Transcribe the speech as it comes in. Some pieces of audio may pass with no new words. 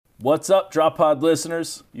What's up, Drop Pod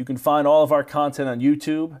listeners? You can find all of our content on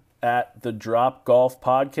YouTube at the Drop Golf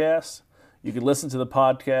Podcast. You can listen to the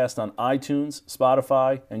podcast on iTunes,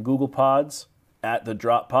 Spotify, and Google Pods at the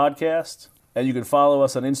Drop Podcast. And you can follow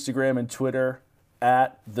us on Instagram and Twitter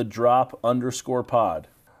at the Drop_pod.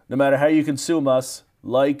 No matter how you consume us,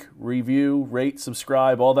 like, review, rate,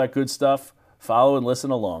 subscribe, all that good stuff, follow and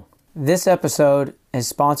listen along. This episode is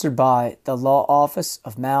sponsored by the Law Office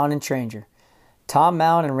of Mallon and Tranger. Tom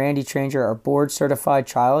Mallon and Randy Tranger are board-certified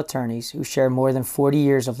trial attorneys who share more than 40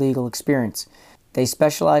 years of legal experience. They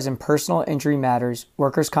specialize in personal injury matters,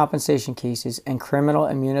 workers' compensation cases, and criminal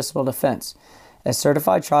and municipal defense. As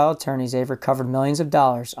certified trial attorneys, they've recovered millions of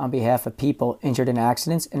dollars on behalf of people injured in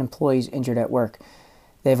accidents and employees injured at work.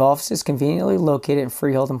 They have offices conveniently located in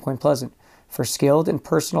Freehold and Point Pleasant. For skilled and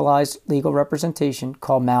personalized legal representation,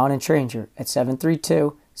 call Mallon and Tranger at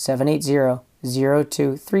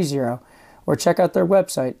 732-780-0230 or check out their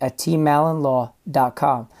website at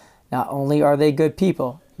tmallonlaw.com. Not only are they good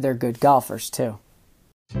people, they're good golfers too.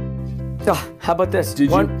 Oh, how about this?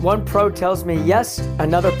 One pro tells me yes,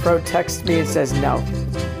 another pro texts me and says no.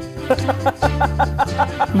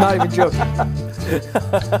 I'm not even joking.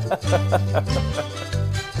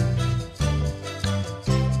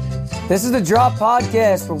 This is the Drop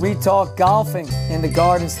Podcast where we talk golfing in the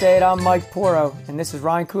Garden State. I'm Mike Poro, and this is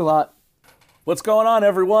Ryan Coulott. What's going on,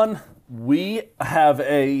 everyone? We have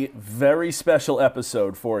a very special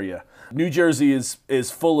episode for you. New Jersey is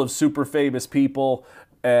full of super famous people,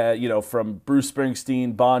 from Bruce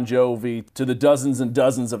Springsteen, Bon Jovi, to the dozens and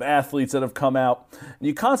dozens of athletes that have come out. And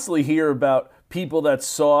you constantly hear about people that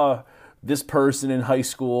saw this person in high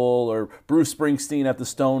school or Bruce Springsteen at the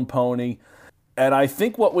Stone Pony. And I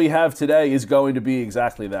think what we have today is going to be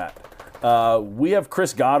exactly that. We have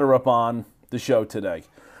Chris Gotterup on the show today.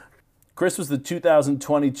 Chris was the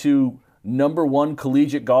 2022 #1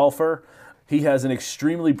 collegiate golfer. He has an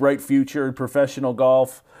extremely bright future in professional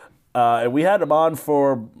golf. And we had him on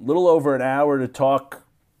for a little over an hour to talk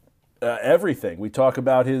everything. We talk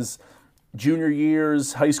about his junior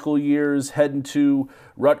years, high school years, heading to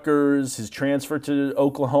Rutgers, his transfer to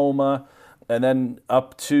Oklahoma, and then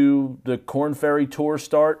up to the Korn Ferry Tour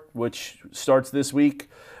start, which starts this week.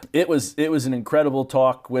 It was an incredible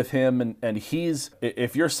talk with him, and he's,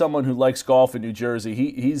 if you're someone who likes golf in New Jersey,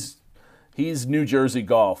 he's New Jersey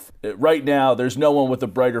golf. Right now, there's no one with a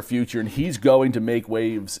brighter future, and he's going to make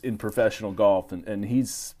waves in professional golf, and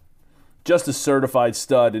he's just a certified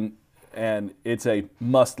stud, and it's a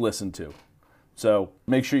must listen to. So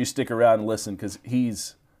make sure you stick around and listen because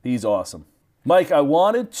he's awesome. Mike, I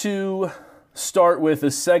wanted to start with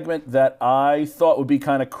a segment that I thought would be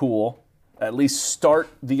kind of cool. At least start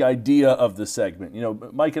the idea of the segment. You know,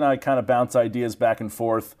 Mike and I kind of bounce ideas back and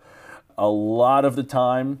forth a lot of the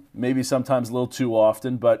time, maybe sometimes a little too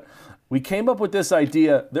often, but we came up with this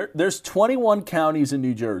idea. There's 21 counties in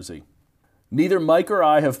New Jersey. Neither Mike or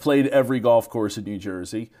I have played every golf course in New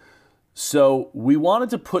Jersey, so we wanted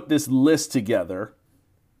to put this list together,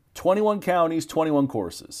 21 counties, 21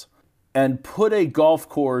 courses, and put a golf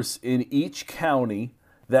course in each county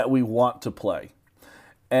that we want to play.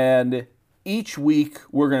 And each week,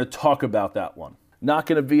 we're going to talk about that one. Not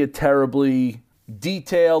going to be a terribly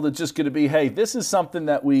detailed. It's just going to be, hey, this is something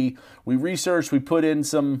that we researched, we put in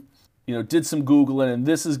some, did some Googling, and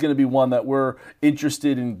this is going to be one that we're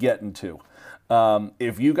interested in getting to.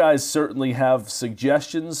 If you guys certainly have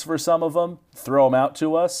suggestions for some of them, throw them out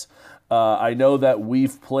to us. I know that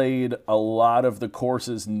we've played a lot of the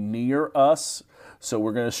courses near us, so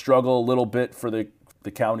we're going to struggle a little bit for the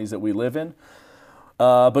counties that we live in.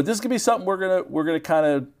 But this is going to be something we're gonna kind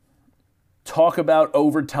of talk about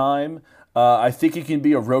over time. I think it can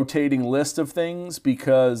be a rotating list of things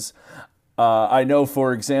because I know,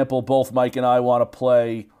 for example, both Mike and I want to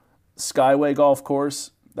play Skyway Golf Course.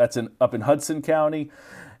 That's up in Hudson County.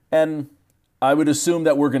 And I would assume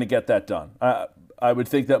that we're going to get that done. I would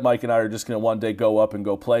think that Mike and I are just going to one day go up and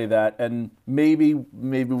go play that. And maybe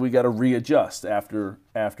we got to readjust after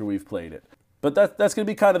we've played it. But that's going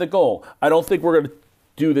to be kind of the goal. I don't think we're going to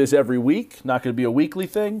do this every week. Not going to be a weekly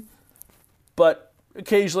thing. But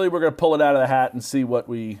occasionally we're going to pull it out of the hat and see what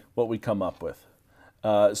we come up with.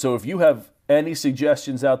 So if you have any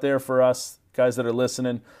suggestions out there for us, guys that are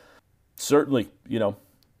listening, certainly,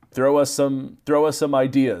 throw us some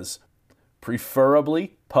ideas,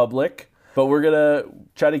 preferably public. But we're going to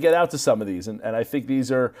try to get out to some of these. And I think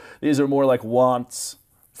these are more like wants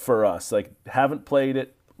for us. Like, haven't played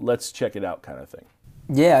it, let's check it out kind of thing.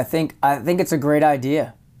 Yeah, I think it's a great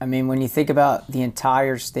idea. I mean, when you think about the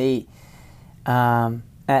entire state, and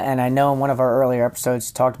And I know in one of our earlier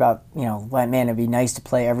episodes talked about, man, it'd be nice to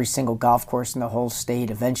play every single golf course in the whole state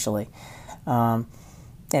eventually. And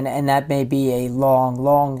that may be a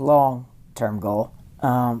long-term goal.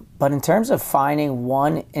 But in terms of finding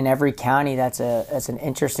one in every county, that's an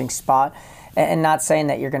interesting spot. And not saying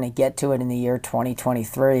that you're going to get to it in the year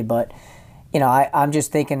 2023, but, I'm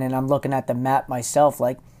just thinking, and I'm looking at the map myself,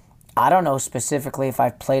 like, I don't know specifically if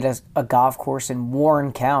I've played a golf course in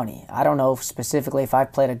Warren County. I don't know specifically if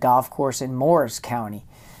I've played a golf course in Morris County.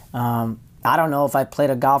 I don't know if I played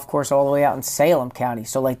a golf course all the way out in Salem County.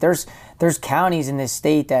 So, like, there's counties in this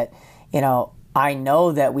state that, I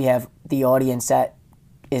know that we have the audience that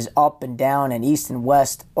is up and down and east and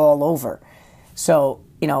west all over. So,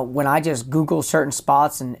 when I just Google certain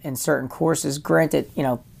spots and certain courses, granted,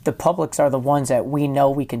 the publics are the ones that we know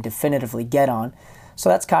we can definitively get on. So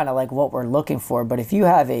that's kind of like what we're looking for. But if you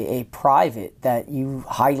have a private that you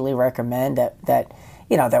highly recommend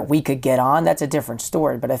that we could get on, that's a different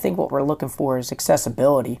story. But I think what we're looking for is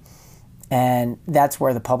accessibility. And that's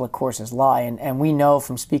where the public courses lie. And we know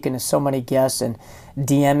from speaking to so many guests and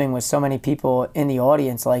DMing with so many people in the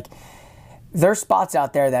audience, like, there's spots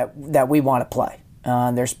out there that we want to play.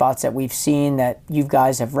 There's spots that we've seen that you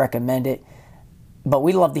guys have recommended. But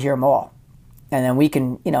we'd love to hear them all. And then we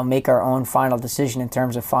can, make our own final decision in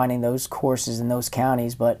terms of finding those courses in those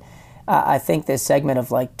counties. But I think this segment of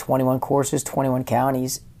like 21 courses, 21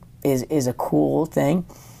 counties is a cool thing.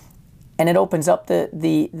 And it opens up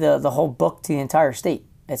the whole book to the entire state.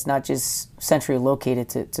 It's not just centrally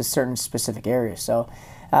located to certain specific areas. So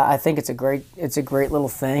I think it's a great little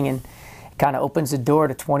thing, and it kind of opens the door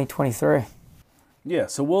to 2023. Yeah,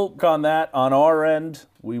 so we'll work on that on our end.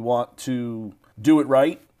 We want to do it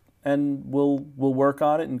right. And we'll work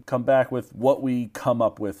on it and come back with what we come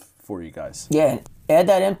up with for you guys. Yeah, add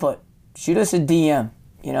that input. Shoot us a DM.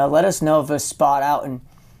 Let us know of a spot out in,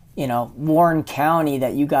 Warren County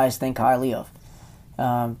that you guys think highly of.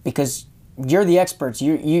 Because you're the experts.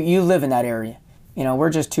 You live in that area.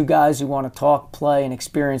 We're just two guys who want to talk, play, and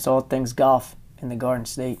experience all things golf in the Garden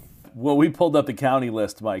State. Well, we pulled up the county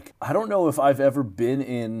list, Mike. I don't know if I've ever been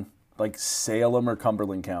in, like, Salem or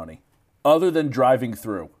Cumberland County, other than driving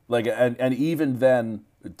through. Like, and even then,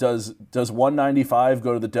 does 195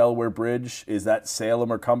 go to the Delaware Bridge? Is that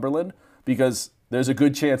Salem or Cumberland? Because there's a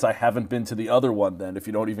good chance I haven't been to the other one then, if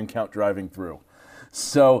you don't even count driving through.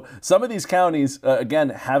 So some of these counties, again,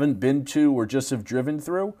 haven't been to or just have driven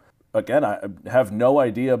through. Again, I have no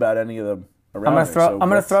idea about any of them around I'm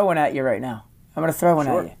going to throw one at you right now. I'm going to throw one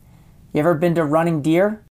at you. You ever been to Running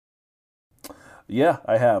Deer? Yeah,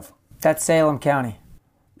 I have. That's Salem County.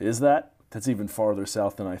 Is that? That's even farther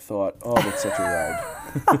south than I thought. Oh, that's such a ride.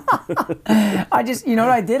 You know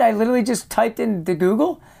what I did? I literally just typed into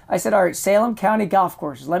Google. I said, all right, Salem County golf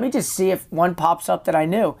courses. Let me just see if one pops up that I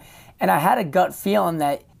knew. And I had a gut feeling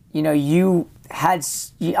that, you had,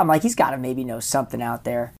 I'm like, he's got to maybe know something out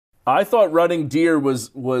there. I thought Running Deer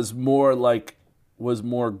was more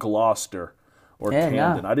Gloucester or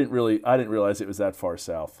Camden. No. I didn't realize it was that far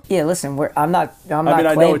south. Yeah, listen, I'm not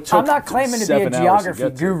claiming to be a geography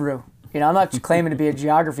guru. I'm not claiming to be a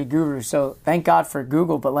geography guru, so thank God for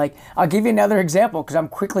Google. But, like, I'll give you another example because I'm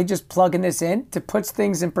quickly just plugging this in to put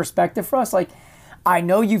things in perspective for us. Like, I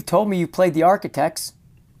know you've told me you played the Architects,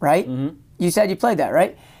 right? Mm-hmm. You said you played that,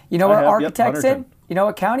 right? You know what Architects in? You know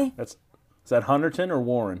what county? Is that Hunterdon or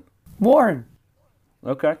Warren? Warren.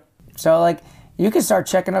 Okay. So, like, you can start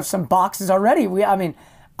checking off some boxes already.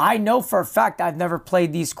 I know for a fact I've never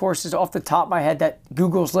played these courses off the top of my head that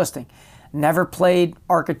Google's listing. Never played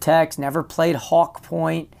Architects, never played Hawk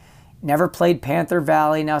Point, never played Panther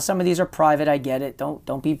Valley. Now, some of these are private, I get it.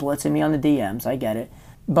 Don't be blitzing me on the DMs, I get it.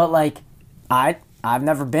 But, like, I've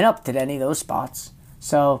never been up to any of those spots.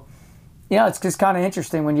 So, it's just kind of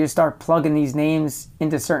interesting when you start plugging these names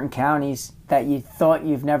into certain counties that you thought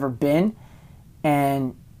you've never been,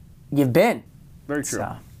 and you've been. Very true.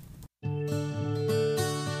 So.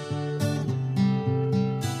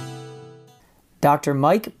 Dr.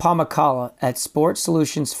 Mike Pomacala at Sports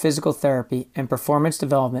Solutions Physical Therapy and Performance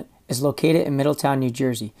Development is located in Middletown, New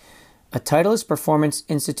Jersey. A Titleist Performance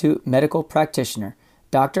Institute medical practitioner,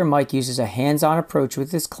 Dr. Mike uses a hands-on approach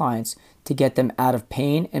with his clients to get them out of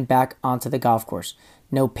pain and back onto the golf course.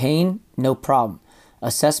 No pain, no problem.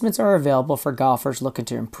 Assessments are available for golfers looking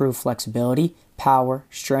to improve flexibility, power,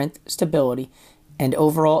 strength, stability, and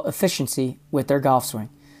overall efficiency with their golf swing.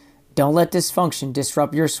 Don't let dysfunction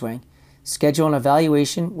disrupt your swing. Schedule an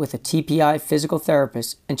evaluation with a TPI physical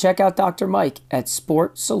therapist and check out Dr. Mike at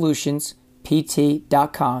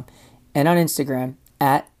sportssolutionspt.com and on Instagram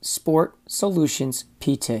at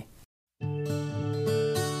sportsolutionspt.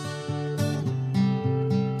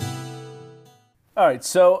 All right,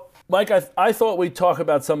 so Mike, I thought we'd talk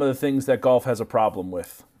about some of the things that golf has a problem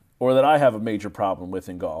with, or that I have a major problem with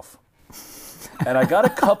in golf. And I got a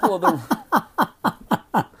couple of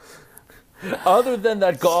the... Other than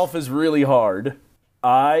that golf is really hard,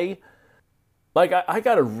 I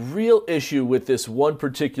got a real issue with this one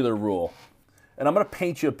particular rule. And I'm going to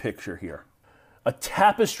paint you a picture here. A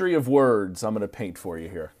tapestry of words I'm going to paint for you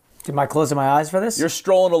here. Am I closing my eyes for this? You're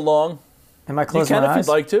strolling along. Am I closing my eyes? You can if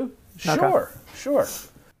you'd like to. Okay. Sure.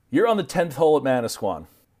 You're on the 10th hole at Manasquan,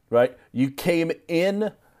 right? You came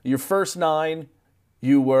in your first 9,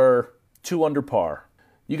 you were 2 under par.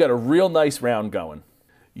 You got a real nice round going.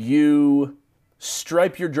 You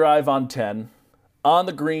stripe your drive on 10, on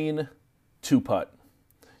the green, 2-putt.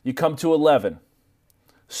 You come to 11,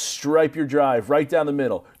 stripe your drive right down the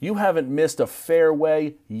middle. You haven't missed a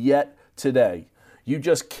fairway yet today. You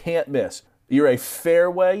just can't miss. You're a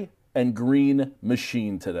fairway and green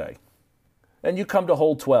machine today. And you come to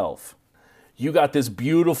hole 12. You got this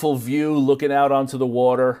beautiful view looking out onto the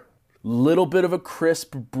water. Little bit of a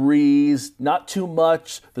crisp breeze, not too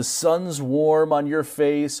much. The sun's warm on your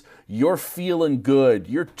face. You're feeling good.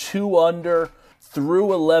 You're 2 under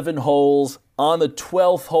through 11 holes on the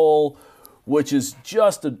 12th hole, which is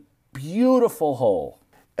just a beautiful hole.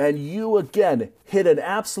 And you again hit an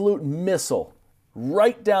absolute missile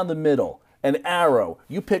right down the middle, an arrow.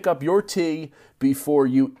 You pick up your tee before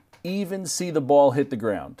you even see the ball hit the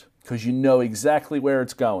ground, because you know exactly where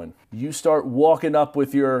it's going. You start walking up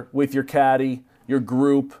with your caddy, your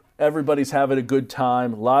group. Everybody's having a good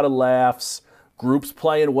time, a lot of laughs. Group's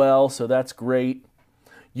playing well, so that's great.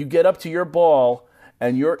 You get up to your ball,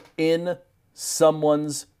 and you're in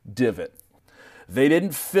someone's divot. They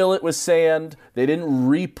didn't fill it with sand. They didn't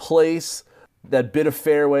replace that bit of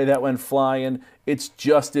fairway that went flying. It's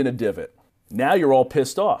just in a divot. Now you're all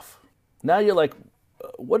pissed off. Now you're like,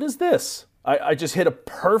 what is this? I just hit a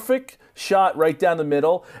perfect shot right down the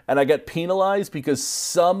middle, and I got penalized because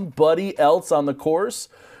somebody else on the course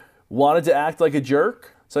wanted to act like a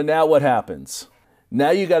jerk. So now what happens? Now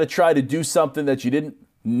you got to try to do something that you didn't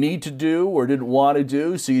need to do or didn't want to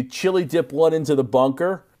do. So you chili dip one into the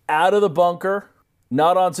bunker, out of the bunker,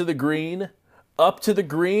 not onto the green, up to the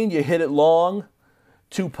green, you hit it long,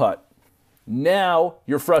 2-putt. Now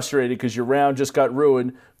you're frustrated because your round just got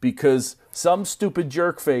ruined because some stupid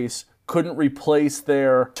jerk face couldn't replace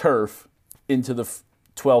their turf into the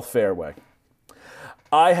 12th fairway.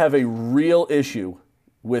 I have a real issue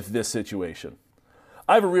with this situation.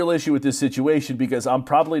 I have a real issue with this situation because I'm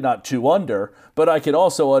probably not 2 under, but I can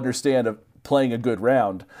also understand playing a good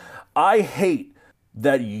round. I hate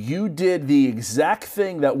that you did the exact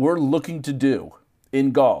thing that we're looking to do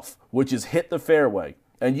in golf, which is hit the fairway.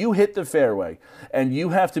 And you hit the fairway, and you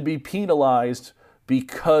have to be penalized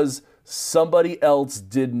because somebody else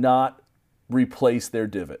did not replace their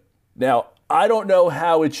divot. Now, I don't know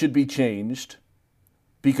how it should be changed,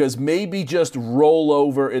 because maybe just roll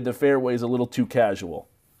over in the fairway is a little too casual.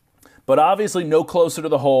 But obviously no closer to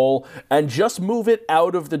the hole, and just move it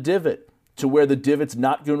out of the divot to where the divot's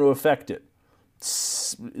not going to affect it.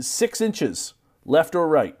 6 inches, left or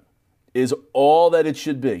right, is all that it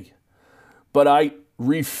should be. But I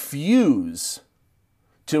refuse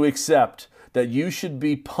to accept that you should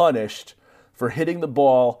be punished for hitting the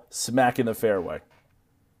ball smack in the fairway.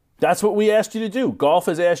 That's what we asked you to do. Golf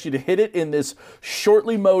has asked you to hit it in this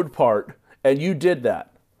shortly mowed part, and you did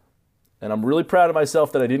that. And I'm really proud of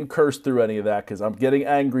myself that I didn't curse through any of that because I'm getting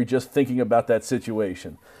angry just thinking about that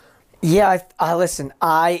situation. Yeah, I listen.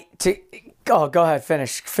 Go ahead,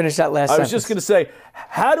 finish that last sentence. I was just going to say,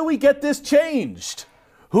 how do we get this changed?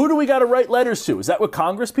 Who do we got to write letters to? Is that what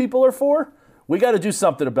Congress people are for? We got to do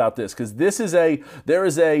something about this because there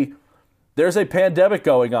is a pandemic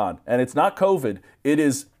going on, and it's not COVID. It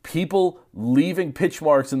is people leaving pitch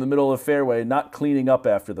marks in the middle of the fairway and not cleaning up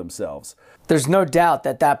after themselves. There's no doubt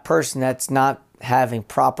that person that's not having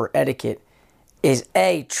proper etiquette is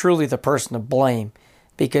truly the person to blame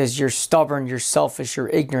because you're stubborn, you're selfish, you're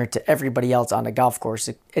ignorant to everybody else on the golf course.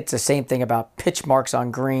 It's the same thing about pitch marks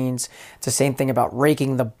on greens. It's the same thing about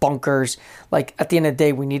raking the bunkers. Like at the end of the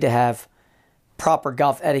day, we need to have proper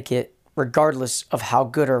golf etiquette regardless of how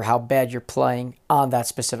good or how bad you're playing on that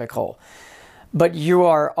specific hole. But you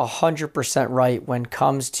are 100% right when it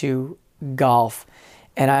comes to golf.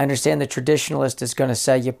 And I understand the traditionalist is going to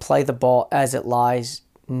say you play the ball as it lies,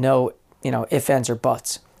 no, ifs, ands, or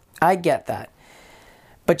buts. I get that.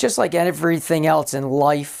 But just like everything else in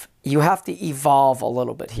life, you have to evolve a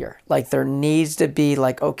little bit here. Like there needs to be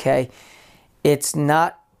okay, it's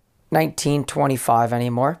not 1925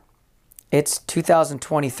 anymore. It's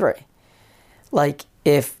 2023. Like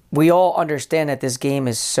if we all understand that this game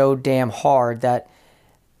is so damn hard that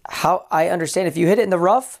how I understand if you hit it in the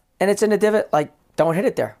rough and it's in a divot, like, don't hit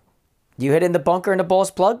it there. You hit it in the bunker and the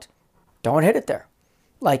ball's plugged, don't hit it there.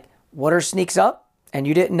 Like, water sneaks up and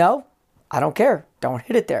you didn't know, I don't care. Don't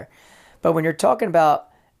hit it there. But when you're talking about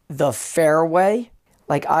the fairway,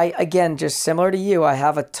 like again, just similar to you, I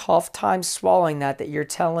have a tough time swallowing that you're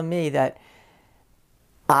telling me that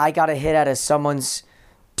I got to hit out of someone's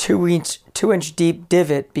 2-inch deep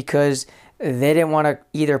divot because they didn't want to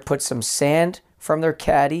either put some sand from their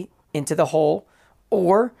caddy into the hole,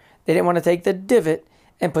 or they didn't want to take the divot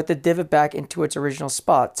and put the divot back into its original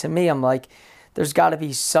spot. To me, I'm like, there's got to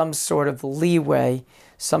be some sort of leeway,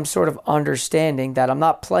 some sort of understanding that I'm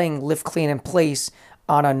not playing lift clean in place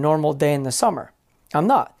on a normal day in the summer. I'm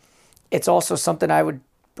not. It's also something I would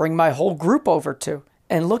bring my whole group over to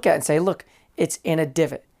and look at and say, look, it's in a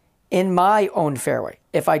divot in my own fairway.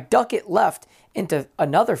 If I duck it left into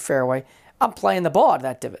another fairway, I'm playing the ball out of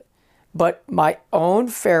that divot. But my own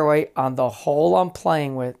fairway on the hole I'm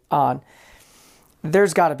playing on,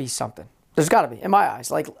 there's got to be something. There's got to be, in my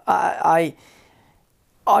eyes. Like, I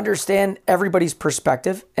understand everybody's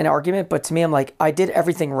perspective and argument, but to me, I'm like, I did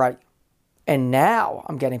everything right. And now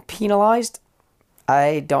I'm getting penalized.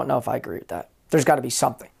 I don't know if I agree with that. There's got to be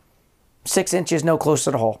something. 6 inches, no close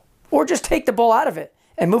to the hole. Or just take the ball out of it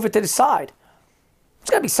and move it to the side. There's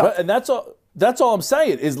got to be something. And that's all I'm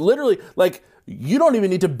saying is literally, like, you don't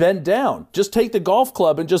even need to bend down. Just take the golf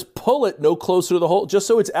club and just pull it no closer to the hole, just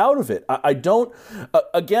so it's out of it. I don't,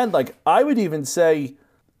 again, like, I would even say,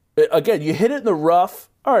 again, you hit it in the rough.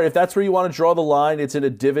 All right, if that's where you want to draw the line, it's in a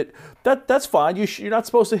divot, that's fine. You're not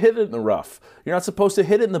supposed to hit it in the rough. You're not supposed to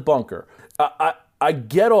hit it in the bunker. I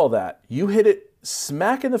get all that. You hit it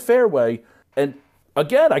smack in the fairway, and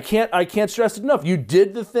again, I can't stress it enough. You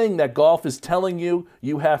did the thing that golf is telling you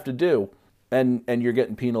you have to do, and you're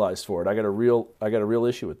getting penalized for it. I got a real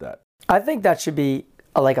issue with that. I think that should be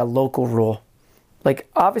like a local rule. Like,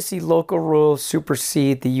 obviously local rules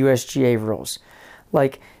supersede the USGA rules.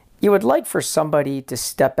 Like, you would like for somebody to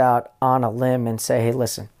step out on a limb and say, hey,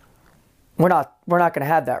 listen, we're not going to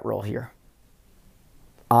have that rule here.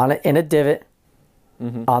 In a divot,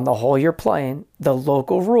 on the hole you're playing, the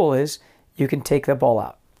local rule is you can take the ball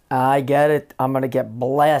out. I get it. I'm going to get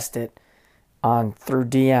blasted through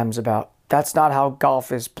DMs about that's not how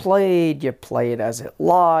golf is played. You play it as it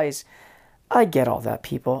lies. I get all that,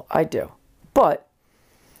 people. I do. But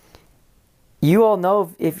you all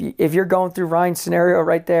know if you're going through Ryan's scenario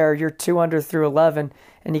right there, you're 2 under through 11,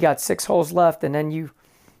 and you got 6 holes left, and then you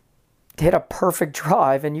hit a perfect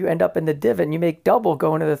drive, and you end up in the divot, and you make double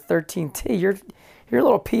going to the 13th tee. You're a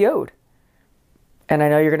little PO'd. And I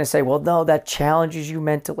know you're going to say, well, no, that challenges you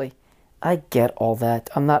mentally. I get all that.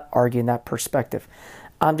 I'm not arguing that perspective.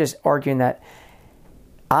 I'm just arguing that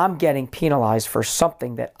I'm getting penalized for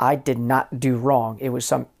something that I did not do wrong. It was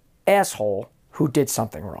some asshole who did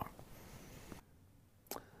something wrong.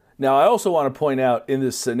 Now, I also want to point out in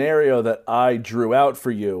this scenario that I drew out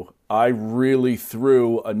for you, I really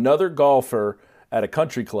threw another golfer at a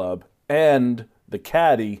country club and the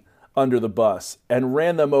caddy under the bus and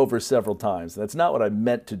ran them over several times. That's not what I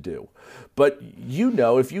meant to do. But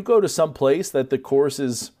if you go to some place that the course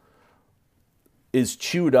is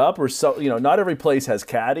chewed up, or so, not every place has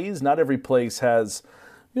caddies, not every place has,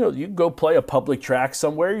 you can go play a public track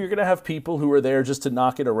somewhere. You're going to have people who are there just to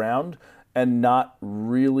knock it around and not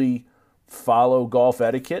really follow golf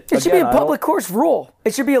etiquette. It should be a public course rule.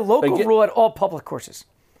 It should be a local rule at all public courses.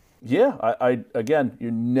 Yeah, I've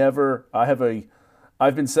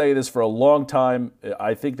been saying this for a long time.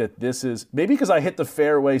 I think that this is, maybe because I hit the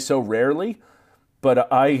fairway so rarely, but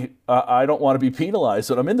I don't want to be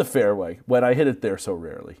penalized when I'm in the fairway when I hit it there so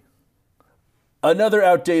rarely. Another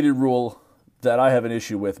outdated rule that I have an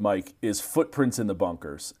issue with, Mike, is footprints in the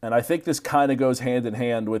bunkers. And I think this kind of goes hand in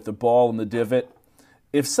hand with the ball in the divot.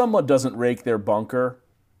 If someone doesn't rake their bunker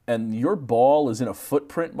and your ball is in a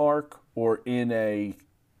footprint mark or in a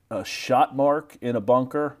shot mark in a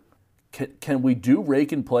bunker, can we do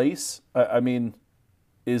rake in place? I mean,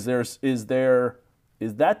 is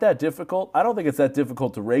that difficult? I don't think it's that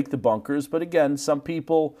difficult to rake the bunkers, but again, some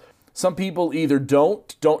people either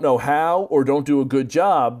don't know how, or don't do a good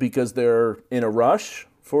job because they're in a rush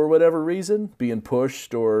for whatever reason, being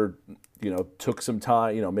pushed, or took some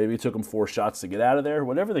time, maybe it took them 4 shots to get out of there.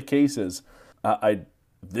 Whatever the case is,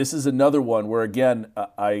 this is another one where, again,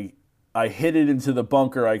 I hit it into the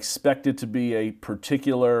bunker. I expect it to be a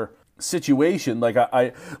particular situation. Like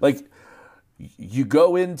you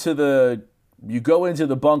go into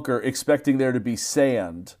the bunker expecting there to be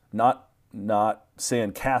sand, not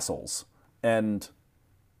sand castles, and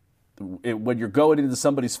when you're going into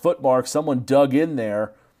somebody's footmark, someone dug in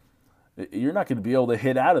there, you're not going to be able to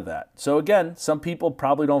hit out of that. So again, some people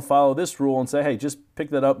probably don't follow this rule and say, hey, just pick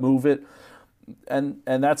that up, move it, and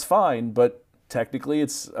that's fine. But technically,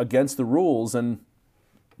 it's against the rules. And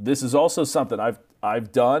this is also something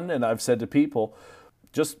I've done, and I've said to people,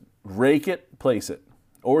 just rake it, place it,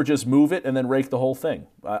 or just move it and then rake the whole thing.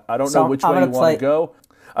 I don't know which way you want to go.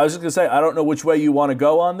 I was just going to say, I don't know which way you want to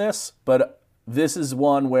go on this, but this is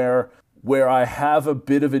one where I have a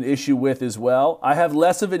bit of an issue with as well. I have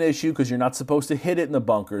less of an issue because you're not supposed to hit it in the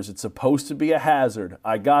bunkers. It's supposed to be a hazard.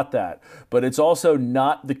 I got that. But it's also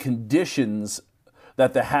not the conditions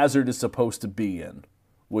that the hazard is supposed to be in,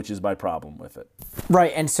 which is my problem with it.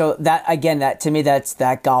 Right, and so that, again, that to me, that's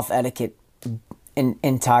that golf etiquette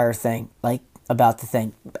entire thing, like about the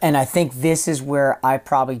thing. And I think this is where I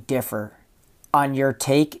probably differ on your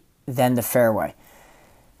take than the fairway.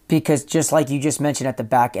 Because just like you just mentioned at the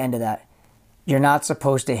back end of that, you're not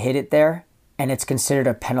supposed to hit it there, and it's considered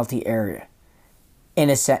a penalty area. In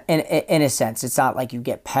a sense, it's not like you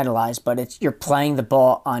get penalized, but you're playing the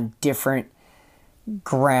ball on different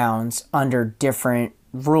grounds under different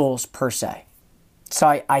rules per se.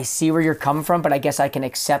 So I see where you're coming from, but I guess I can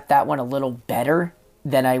accept that one a little better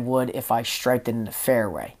than I would if I striped it in the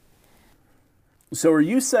fairway. So are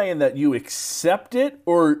you saying that you accept it,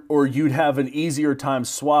 or you'd have an easier time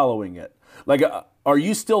swallowing it? Like, are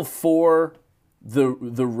you still for the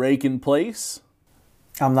rake in place?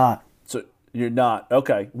 I'm not. So you're not.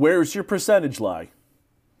 Okay. Where's your percentage lie?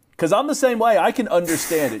 Because I'm the same way. I can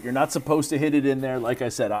understand it. You're not supposed to hit it in there. Like I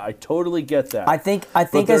said, I totally get that. I think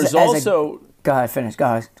but there's also. Go ahead, finish. Go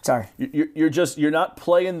ahead. Sorry. You're not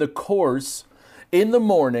playing the course in the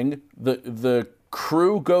morning. The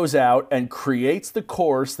crew goes out and creates the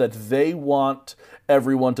course that they want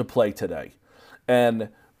everyone to play today. And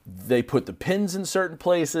they put the pins in certain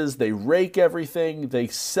places, they rake everything, they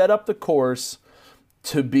set up the course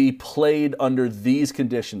to be played under these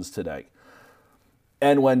conditions today.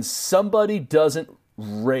 And when somebody doesn't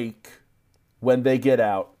rake when they get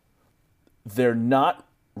out, they're not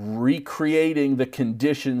recreating the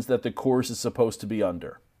conditions that the course is supposed to be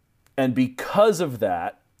under. And because of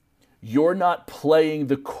that, you're not playing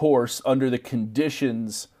the course under the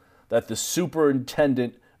conditions that the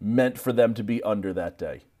superintendent meant for them to be under that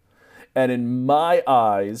day. And in my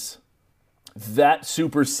eyes, that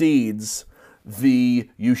supersedes the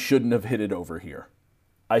you shouldn't have hit it over here.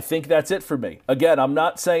 I think that's it for me. Again, I'm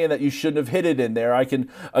not saying that you shouldn't have hit it in there.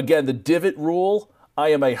 The divot rule, I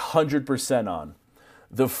am 100% on.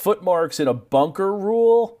 The footmarks in a bunker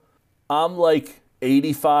rule, I'm like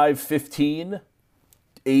 85-15.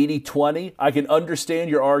 80-20. I can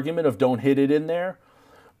understand your argument of don't hit it in there,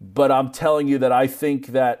 but I'm telling you that I think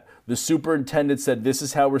that the superintendent said this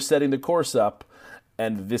is how we're setting the course up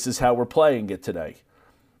and this is how we're playing it today.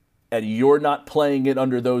 And you're not playing it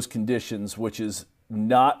under those conditions, which is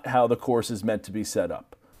not how the course is meant to be set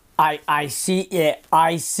up. I see it.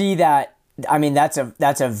 I see that. I mean, that's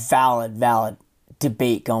a valid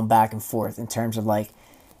debate going back and forth in terms of like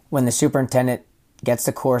when the superintendent gets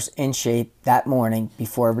the course in shape that morning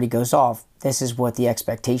before everybody goes off, this is what the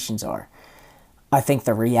expectations are. I think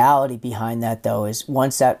the reality behind that, though, is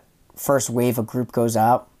once that first wave of group goes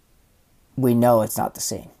out, we know it's not the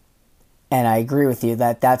same. And I agree with you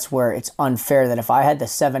that that's where it's unfair that if I had the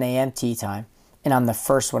 7 a.m. tee time and I'm the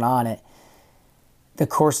first one on it, the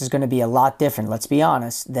course is going to be a lot different, let's be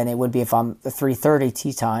honest, than it would be if I'm the 3:30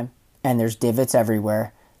 tee time and there's divots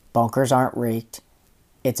everywhere, bunkers aren't raked,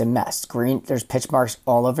 it's a mess. There's pitch marks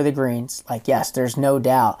all over the greens. Like, yes, there's no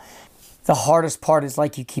doubt. The hardest part is,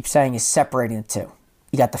 like you keep saying, is separating the two.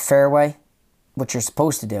 You got the fairway, which you're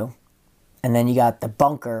supposed to do, and then you got the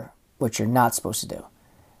bunker, which you're not supposed to do.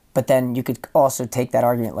 But then you could also take that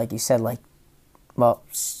argument, like you said, like, well,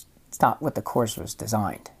 it's not what the course was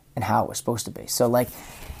designed and how it was supposed to be. So, like,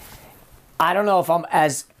 I don't know if I'm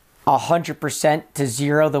as 100% to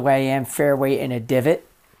zero the way I am fairway in a divot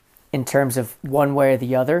in terms of one way or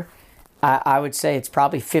the other. I would say it's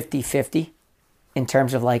probably 50-50 in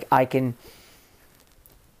terms of, like, I can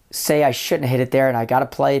say I shouldn't have hit it there and I got to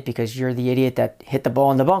play it because you're the idiot that hit the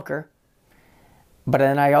ball in the bunker. But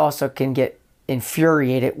then I also can get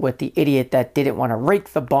infuriated with the idiot that didn't want to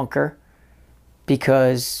rake the bunker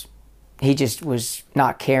because he just was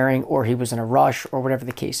not caring or he was in a rush or whatever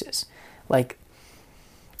the case is. Like,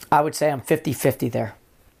 I would say I'm 50-50 there.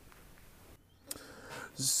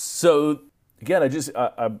 So, again,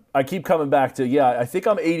 I keep coming back to, I think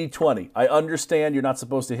I'm 80-20. I understand you're not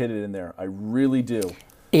supposed to hit it in there. I really do.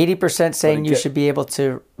 80% But saying you again, should be able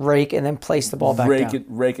to rake and then place the ball back down.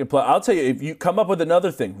 rake and play. I'll tell you, if you come up with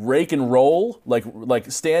another thing, rake and roll, like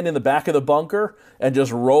stand in the back of the bunker and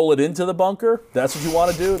just roll it into the bunker. That's what you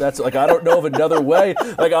want to do. That's like, I don't know of another way.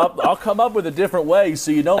 Like I'll come up with a different way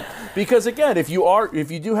so you don't, because again, if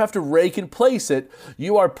you do have to rake and place it,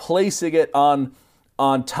 you are placing it on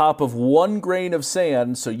top of one grain of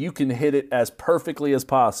sand so you can hit it as perfectly as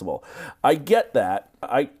possible. I get that.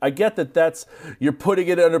 I get that you're putting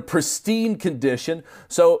it in a pristine condition.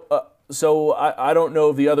 So I don't know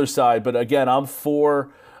of the other side, but again,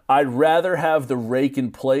 I'd rather have the rake in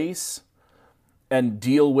place and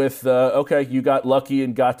deal with, okay, you got lucky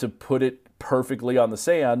and got to put it perfectly on the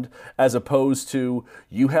sand, as opposed to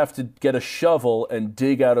you have to get a shovel and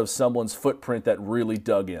dig out of someone's footprint that really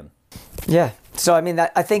dug in. Yeah. So I mean,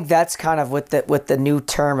 I think that's kind of with the new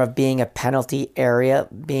term of being a penalty area,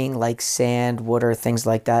 being like sand, water, things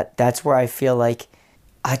like that. That's where I feel like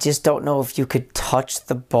I just don't know if you could touch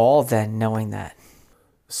the ball then, knowing that.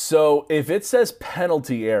 So if it says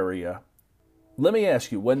penalty area, let me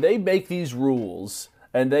ask you, when they make these rules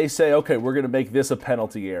and they say, okay, we're going to make this a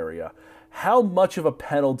penalty area, how much of a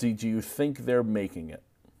penalty do you think they're making it?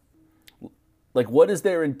 Like, what is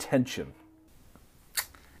their intention?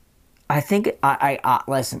 I think I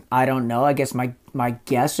listen. I don't know. I guess my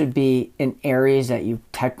guess would be in areas that you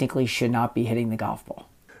technically should not be hitting the golf ball.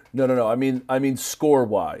 No. I mean score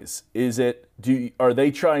wise. Are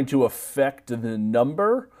they trying to affect the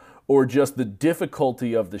number or just the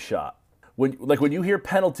difficulty of the shot? When you hear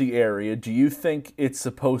penalty area, do you think it's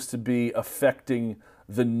supposed to be affecting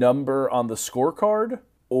the number on the scorecard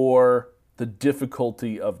or the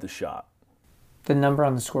difficulty of the shot? The number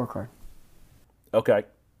on the scorecard. Okay.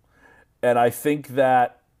 And I think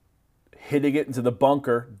that hitting it into the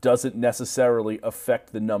bunker doesn't necessarily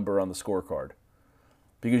affect the number on the scorecard.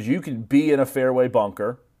 Because you can be in a fairway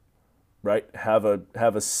bunker, right? Have a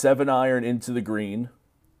 7-iron into the green,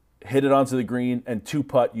 hit it onto the green, and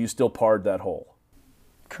 2-putt, you still parred that hole.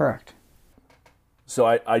 Correct. So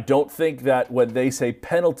I don't think that when they say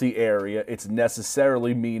penalty area, it's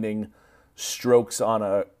necessarily meaning strokes on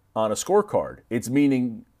a scorecard. It's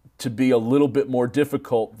meaning to be a little bit more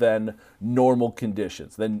difficult than normal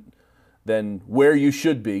conditions, than where you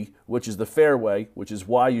should be, which is the fairway, which is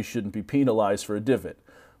why you shouldn't be penalized for a divot.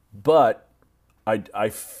 But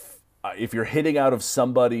if you're hitting out of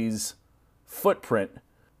somebody's footprint,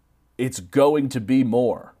 it's going to be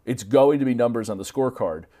more. It's going to be numbers on the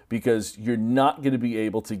scorecard because you're not going to be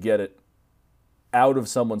able to get it out of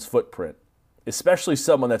someone's footprint, especially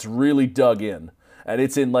someone that's really dug in and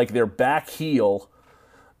it's in like their back heel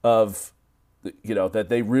of, that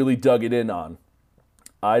they really dug it in on.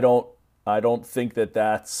 I don't think that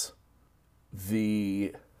that's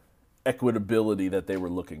the equitability that they were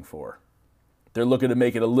looking for. They're looking to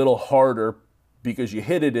make it a little harder because you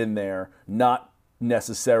hit it in there, not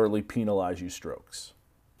necessarily penalize you strokes.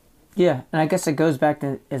 Yeah, and I guess it goes back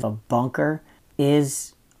to if a bunker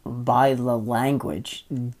is by the language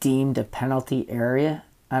deemed a penalty area.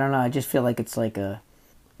 I don't know. I just feel like it's like a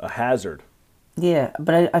hazard. Yeah,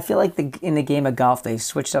 but I feel like in the game of golf, they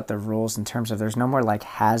switched up the rules in terms of there's no more like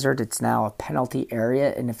hazard. It's now a penalty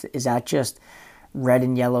area. And is that just red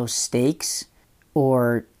and yellow stakes?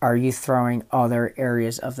 Or are you throwing other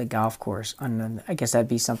areas of the golf course? And I guess that'd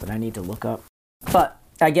be something I need to look up. But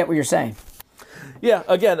I get what you're saying. Yeah,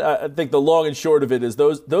 again, I think the long and short of it is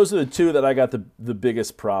those are the two that I got the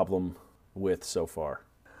biggest problem with so far.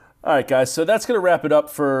 All right, guys, so that's going to wrap it up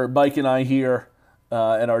for Mike and I here.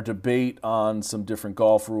 And our debate on some different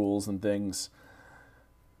golf rules and things.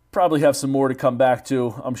 Probably have some more to come back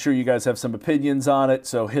to. I'm sure you guys have some opinions on it,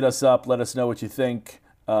 so hit us up. Let us know what you think.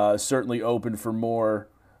 Certainly open for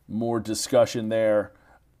more discussion there.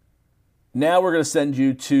 Now we're going to send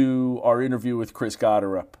you to our interview with Chris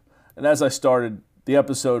Gotterup. And as I started the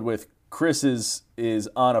episode with, Chris is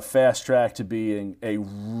on a fast track to being a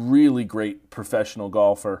really great professional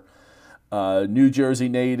golfer. New Jersey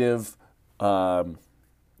native.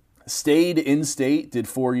 Stayed in state, did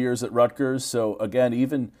 4 years at Rutgers. So again,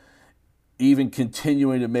 even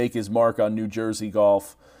continuing to make his mark on New Jersey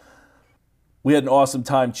golf. We had an awesome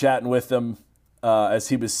time chatting with him as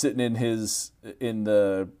he was sitting in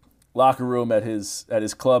the locker room at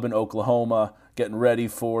his club in Oklahoma, getting ready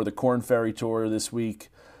for the Korn Ferry Tour this week.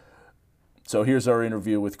 So here's our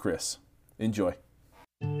interview with Chris. Enjoy.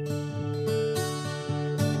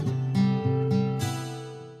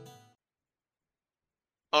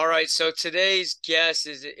 All right, so today's guest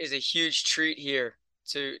is a huge treat here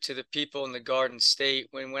to the people in the Garden State.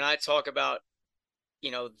 When I talk about,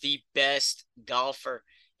 the best golfer,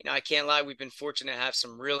 I can't lie, we've been fortunate to have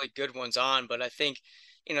some really good ones on, but I think,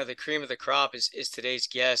 the cream of the crop is today's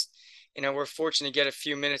guest. We're fortunate to get a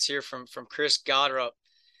few minutes here from Chris Gotterup.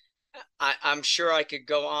 I'm sure I could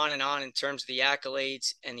go on and on in terms of the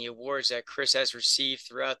accolades and the awards that Chris has received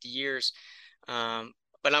throughout the years.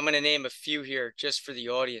 But I'm going to name a few here just for the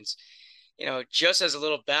audience. Just as a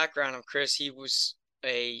little background on Chris, he was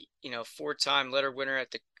a, four-time letter winner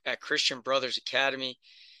at Christian Brothers Academy,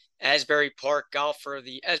 Asbury Park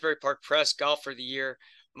Press Golfer of the Year,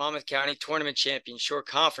 Monmouth County Tournament Champion, Shore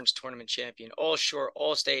Conference Tournament Champion, All Shore,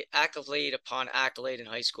 All State, accolade upon accolade in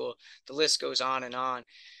high school. The list goes on and on.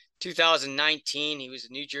 2019, he was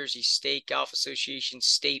the New Jersey State Golf Association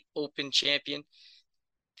State Open Champion.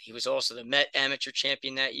 He was also the Met Amateur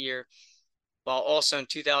Champion that year, while also in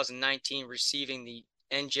 2019 receiving the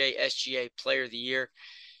NJSGA Player of the Year.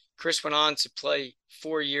 Chris went on to play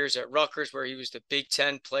 4 years at Rutgers, where he was the Big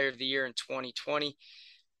Ten Player of the Year in 2020.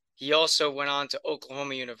 He also went on to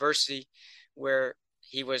Oklahoma University, where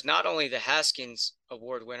he was not only the Haskins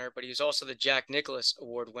Award winner, but he was also the Jack Nicklaus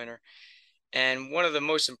Award winner. And one of the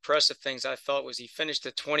most impressive things I felt was he finished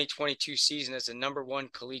the 2022 season as the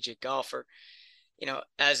 #1 collegiate golfer.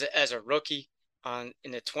 As a rookie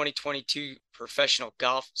in the 2022 professional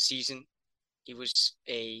golf season,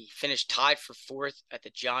 he finished tied for 4th at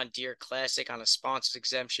the John Deere Classic on a sponsor's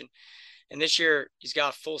exemption. And this year he's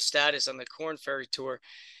got full status on the Corn Ferry Tour.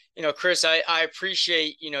 Chris, I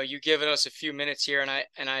appreciate, you giving us a few minutes here,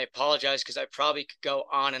 and I apologize because I probably could go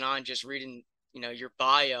on and on just reading, your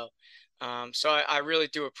bio. So I really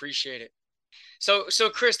do appreciate it. So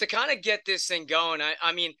Chris, to kind of get this thing going,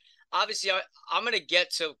 I mean, obviously I'm going to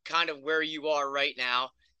get to kind of where you are right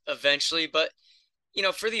now eventually, but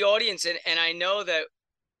for the audience, and I know that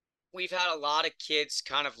we've had a lot of kids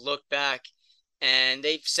kind of look back and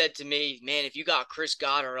they've said to me, man, if you got Chris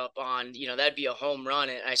Gotterup on, that'd be a home run.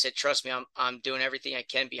 And I said, trust me, I'm doing everything I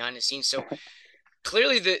can behind the scenes. So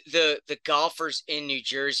clearly the golfers in New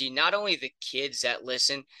Jersey, not only the kids that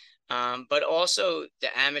listen, but also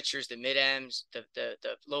the amateurs, the mid-ams, the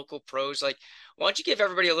local pros. Like, why don't you give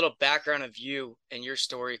everybody a little background of you and your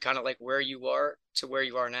story, kind of like where you are to where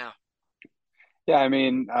you are now? Yeah, I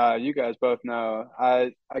mean, you guys both know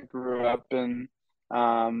I grew up in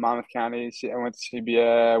Monmouth County. I went to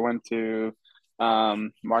CBA. I went to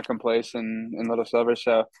Markham Place in Little Silver.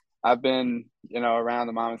 So I've been, around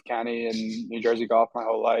the Monmouth County and New Jersey golf my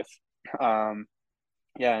whole life. Um,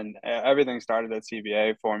 yeah, and everything started at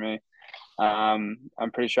CBA for me. I'm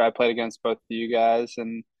pretty sure I played against both of you guys,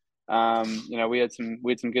 and we had some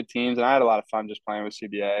good teams, and I had a lot of fun just playing with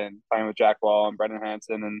CBA and playing with Jack Wall and Brendan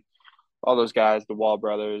Hansen and all those guys, the Wall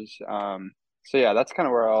brothers. So yeah, that's kind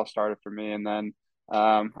of where it all started for me. And then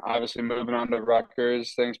obviously moving on to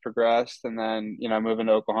Rutgers, things progressed, and then moving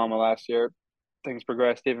to Oklahoma last year, things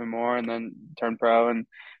progressed even more, and then turned pro, and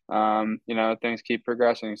things keep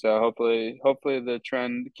progressing. So hopefully the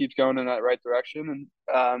trend keeps going in that right direction. And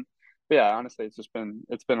but yeah, honestly, it's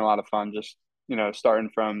been a lot of fun, just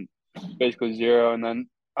starting from basically zero, and then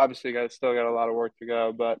obviously still got a lot of work to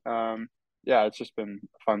go, but yeah, it's just been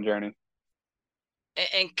a fun journey.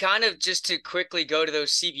 And kind of just to quickly go to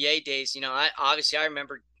those CBA days, I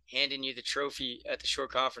remember handing you the trophy at the Shore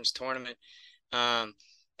Conference tournament. Um,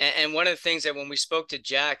 and one of the things that when we spoke to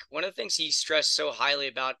Jack, one of the things he stressed so highly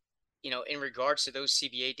about, in regards to those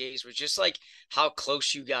CBA days was just like how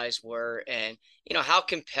close you guys were and, how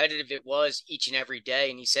competitive it was each and every day.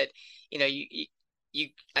 And he said,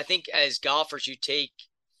 I think as golfers, you take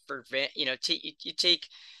for, you take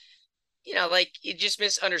like you just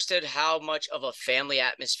misunderstood how much of a family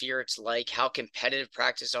atmosphere it's like, how competitive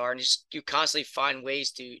practice are, and just you constantly find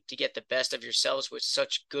ways to get the best of yourselves with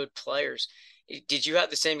such good players. Did you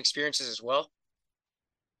have the same experiences as well?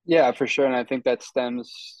 Yeah, for sure. And I think that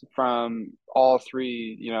stems from all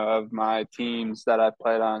three, of my teams that I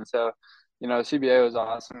played on. So, CBA was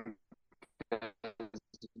awesome.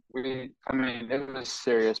 I mean, it was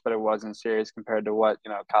serious, but it wasn't serious compared to what,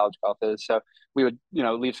 college golf is. So we would,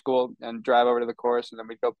 leave school and drive over to the course, and then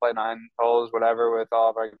we'd go play 9 holes, whatever, with all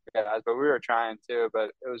of our guys. But we were trying too,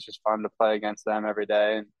 but it was just fun to play against them every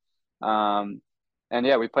day. And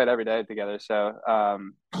yeah, we played every day together. So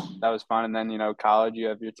that was fun. And then, college, you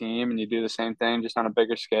have your team and you do the same thing, just on a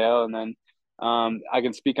bigger scale. And then I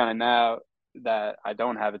can speak on it now that I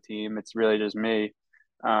don't have a team. It's really just me.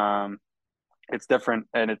 Um, it's different,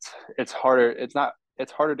 and it's harder.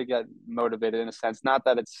 It's harder to get motivated, in a sense. Not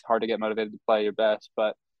that it's hard to get motivated to play your best,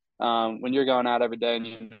 but when you're going out every day and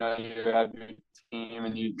you have your team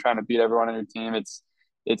and you're trying to beat everyone on your team, it's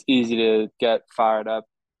easy to get fired up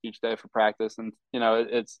each day for practice. And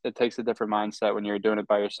it takes a different mindset when you're doing it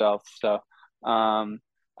by yourself. So um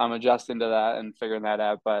I'm adjusting to that and figuring that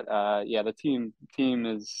out. But yeah, the team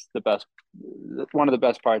is the best, one of the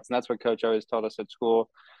best parts, and that's what coach always told us at school.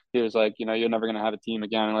 He was like, you're never going to have a team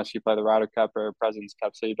again unless you play the Ryder Cup or President's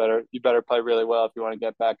Cup. So you better play really well if you want to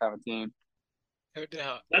get back on a team. No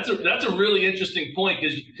doubt. That's a really interesting point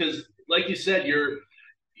because like you said,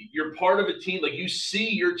 you're part of a team. Like you see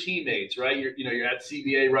your teammates, right? You're at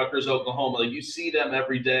CBA, Rutgers, Oklahoma. Like you see them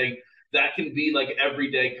every day. That can be like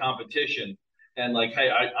everyday competition. And like, hey,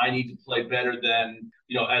 I need to play better than,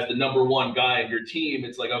 as the number one guy in your team.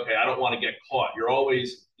 It's like, okay, I don't want to get caught.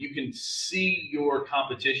 You can see your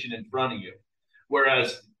competition in front of you.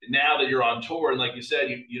 Whereas now that you're on tour, and like you said,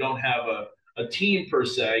 you don't have a team per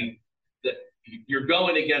se, that you're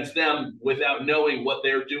going against them without knowing what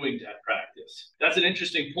they're doing at practice. That's an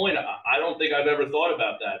interesting point. I don't think I've ever thought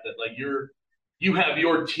about that. That like you have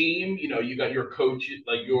your team, you got your coach,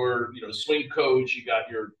 like your swing coach, you got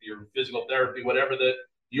your physical therapy, whatever that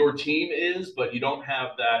your team is, but you don't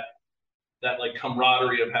have that like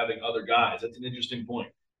camaraderie of having other guys. That's an interesting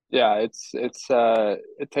point. Yeah,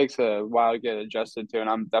 it takes a while to get adjusted to, and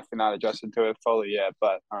I'm definitely not adjusted to it fully yet,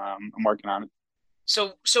 but I'm working on it.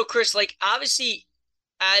 So Chris, like obviously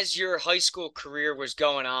as your high school career was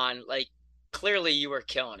going on, like clearly you were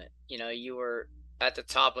killing it. You were at the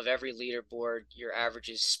top of every leaderboard. Your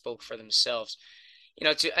averages spoke for themselves.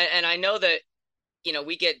 And I know that,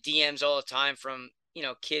 we get DMs all the time from,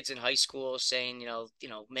 kids in high school saying,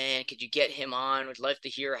 man, could you get him on? Would love to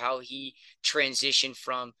hear how he transitioned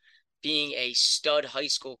from being a stud high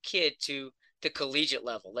school kid to the collegiate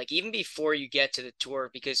level, like even before you get to the tour,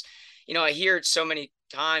 because I hear it so many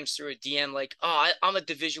times through a DM, like, oh, I'm a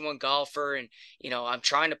Division I golfer, and I'm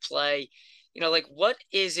trying to play. Like what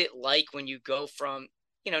is it like when you go from,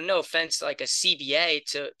 no offense, like a CBA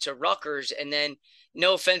to Rutgers, and then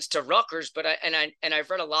no offense to Rutgers, but I've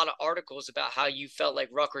read a lot of articles about how you felt like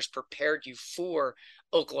Rutgers prepared you for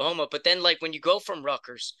Oklahoma, but then like when you go from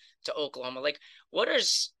Rutgers to Oklahoma, like what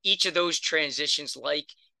is each of those transitions like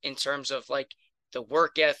in terms of like the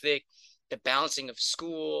work ethic, the balancing of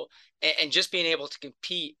school, and just being able to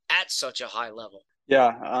compete at such a high level?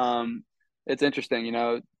 Yeah, it's interesting,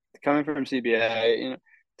 coming from CBA,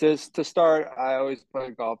 to start, I always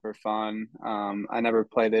played golf for fun. I never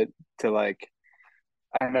played it to like,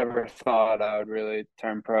 I never thought I would really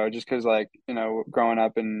turn pro just because, like, growing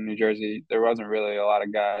up in New Jersey, there wasn't really a lot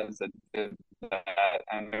of guys that did that,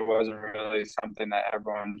 and it wasn't really something that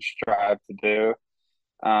everyone strived to do.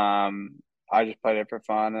 I just played it for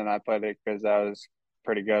fun, and I played it because I was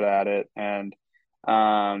pretty good at it, and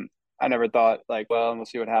I never thought like, well, we'll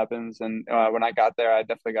see what happens. And when I got there, I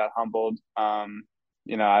definitely got humbled. I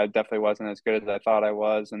definitely wasn't as good as I thought I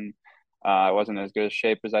was, and I wasn't as good a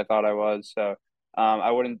shape as I thought I was. So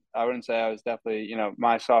I wouldn't say I was definitely,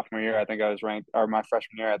 my sophomore year, I think I was ranked, or my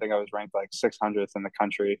freshman year, I think I was ranked like 600th in the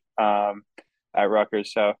country at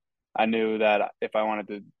Rutgers. So I knew that if I wanted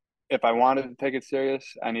to take it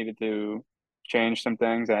serious, I needed to change some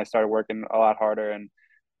things, and I started working a lot harder and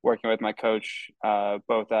working with my coach,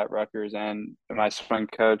 both at Rutgers and my swing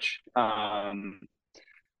coach. And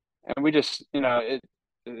we just,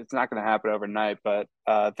 it's not going to happen overnight, but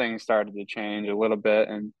things started to change a little bit.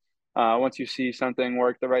 And once you see something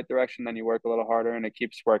work the right direction, then you work a little harder, and it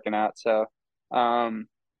keeps working out. So, yeah,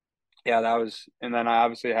 and then I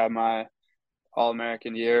obviously had my All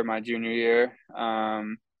American year, my junior year.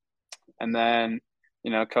 And then,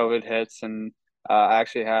 COVID hits, and I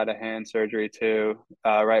actually had a hand surgery too,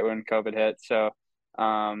 right when COVID hit. So,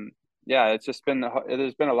 yeah, there's been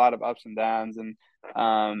a lot of ups and downs, and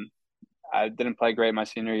I didn't play great my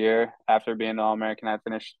senior year. After being an All American, I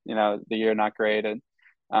finished, the year not great, and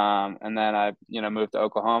then I, moved to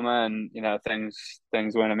Oklahoma, and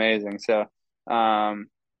things went amazing. So,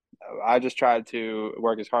 I just tried to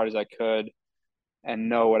work as hard as I could and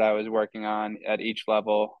know what I was working on at each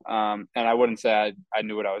level. And I wouldn't say I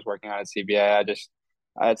knew what I was working on at CBA.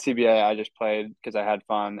 At CBA, I just played because I had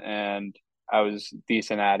fun and I was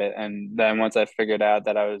decent at it. And then once I figured out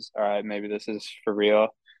that I was all right, maybe this is for real,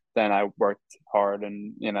 then I worked hard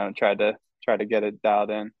and tried to get it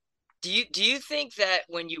dialed in. Do you think that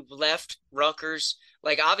when you left Rutgers,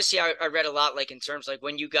 like obviously I read a lot like in terms like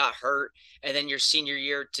when you got hurt and then your senior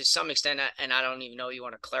year to some extent, and I don't even know you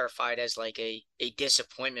want to clarify it as like a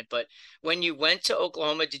disappointment, but when you went to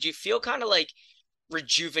Oklahoma, did you feel kind of like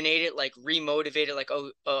rejuvenated, like remotivated, like,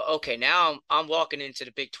 oh, okay, now I'm walking into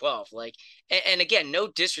the Big 12, like, and again, no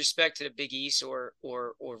disrespect to the Big East or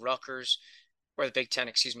Rutgers, or the Big Ten,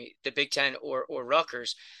 excuse me, the Big Ten or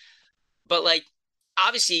Rutgers, but like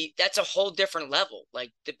obviously that's a whole different level.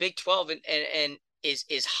 Like the Big 12 and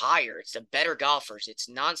is higher. It's the better golfers. It's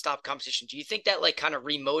nonstop competition. Do you think that like kind of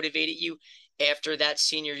remotivated you after that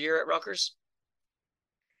senior year at Rutgers?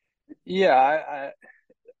 Yeah,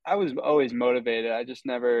 I was always motivated. I just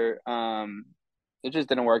never it just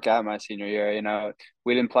didn't work out my senior year.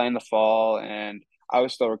 We didn't play in the fall, and I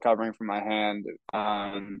was still recovering from my hand.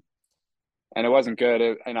 And it wasn't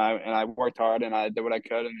good. And I worked hard and I did what I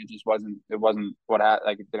could, and it wasn't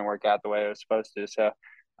like it didn't work out the way it was supposed to. So,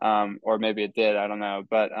 or maybe it did. I don't know.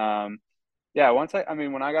 But yeah,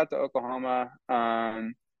 when I got to Oklahoma,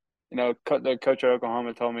 the coach at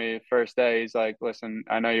Oklahoma told me first day, he's like, "Listen,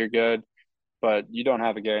 I know you're good, but you don't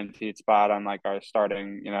have a guaranteed spot on like our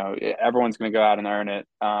starting. Everyone's going to go out and earn it."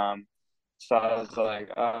 So I was like,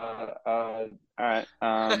 all right.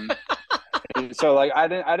 So like I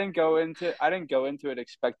didn't go into it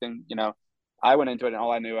expecting, I went into it and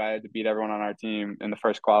all I knew I had to beat everyone on our team in the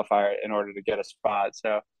first qualifier in order to get a spot.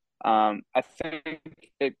 So I think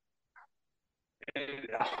it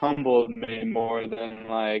humbled me more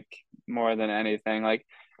than anything. Like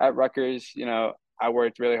at Rutgers, I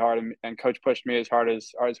worked really hard, and coach pushed me as hard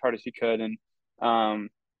as he could, um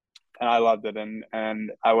and I loved it.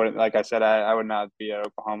 And I wouldn't, like I said, I would not be at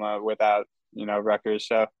Oklahoma without Rutgers.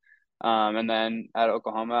 So and then at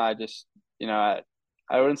Oklahoma, I just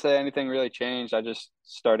I wouldn't say anything really changed. I just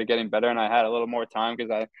started getting better, and I had a little more time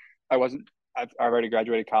because I wasn't I've already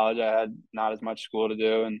graduated college. I had not as much school to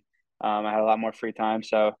do, and I had a lot more free time.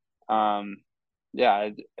 So yeah,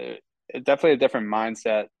 it definitely a different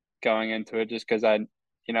mindset going into it, just because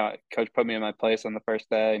coach put me in my place on the first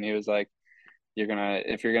day, and he was like,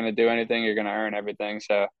 if you're gonna do anything, you're gonna earn everything.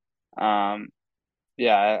 So, um,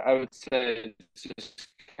 yeah, I would say it's just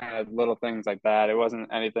kind of little things like that. It wasn't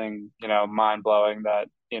anything, mind blowing that,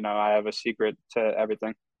 I have a secret to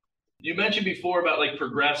everything. You mentioned before about like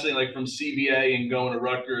progressing like from CBA and going to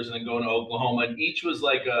Rutgers and then going to Oklahoma, and each was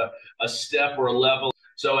like a step or a level.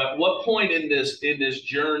 So at what point in this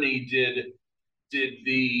journey did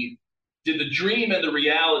the did the dream and the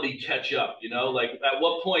reality catch up? Like at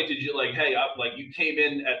what point did you like, hey, like you came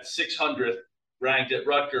in at 600th ranked at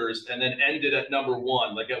Rutgers and then ended at number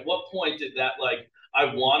one? Like at what point did that like I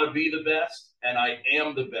want to be the best and I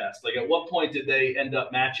am the best? Like at what point did they end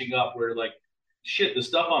up matching up where like shit, the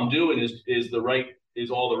stuff I'm doing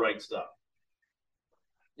is all the right stuff?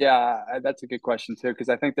 Yeah, that's a good question too, because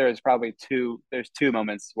I think there's two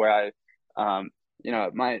moments where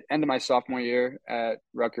my end of my sophomore year at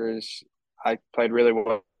Rutgers, I played really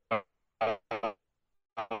well. I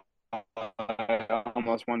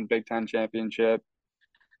almost won Big Ten championship.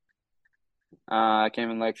 I came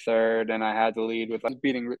in like third, and I had to lead with like,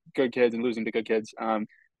 beating good kids and losing to good kids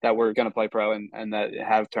that were going to play pro and that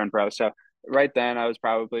have turned pro. So right then, I was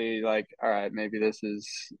probably like, all right, maybe this is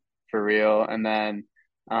for real. And then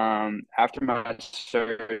after my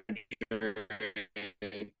surgery,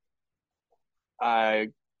 I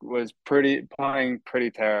was playing pretty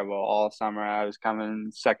terrible all summer. I was coming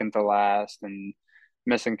second to last and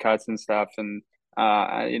missing cuts and stuff. And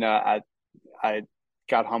I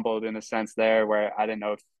got humbled in a sense there where I didn't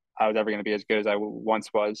know if I was ever going to be as good as I once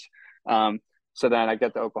was. Um, so then I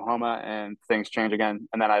get to Oklahoma and things change again.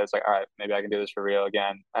 And then I was like, all right, maybe I can do this for real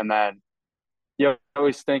again. And then you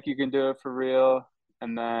always think you can do it for real.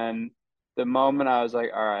 And then the moment I was like,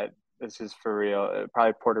 all right, this is for real,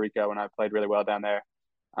 probably Puerto Rico when I played really well down there,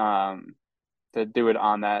 um, to do it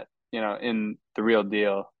on that, in the real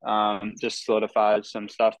deal, just solidifies some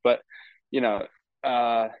stuff. But, you know,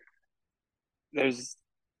 uh, there's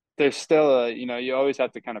there's still you always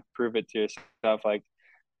have to kind of prove it to yourself. Like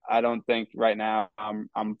I don't think right now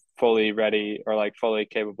I'm fully ready or like fully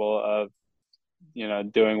capable of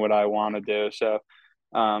doing what I want to do. So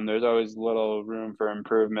there's always little room for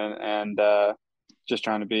improvement, and just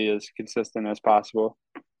trying to be as consistent as possible.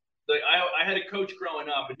 Like I had a coach growing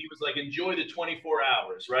up, and he was like, "Enjoy the 24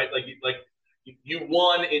 hours, right? Like you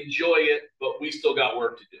won, enjoy it, but we still got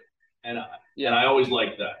work to do." And I, and Yeah, I always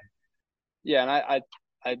liked that. yeah, and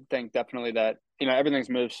I think definitely that everything's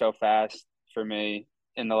moved so fast for me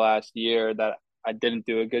in the last year that I didn't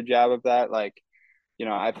do a good job of that. Like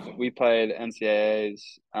we played NCAAs,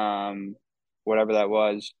 whatever that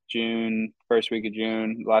was, June, first week of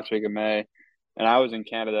June, last week of May, and I was in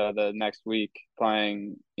Canada the next week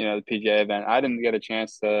playing, the PGA event. I didn't get a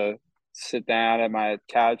chance to sit down at my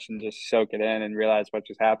couch and just soak it in and realize what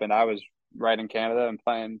just happened. I was right in Canada and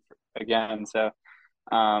playing again. So,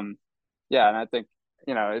 um, yeah, and I think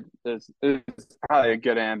it's probably a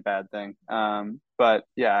good and bad thing. But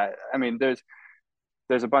yeah, I mean, there's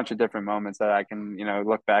a bunch of different moments that I can,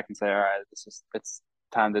 look back and say, all right, it's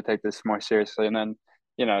time to take this more seriously. And then,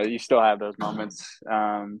 you still have those moments,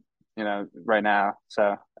 right now.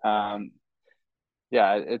 So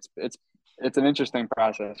yeah, it's an interesting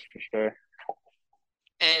process for sure.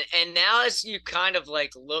 And now as you kind of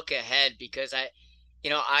like look ahead, because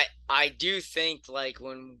I do think like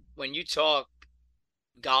when you talk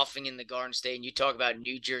golfing in the Garden State and you talk about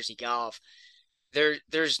New Jersey golf,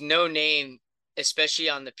 there's no name, especially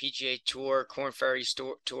on the PGA Tour, Corn Ferry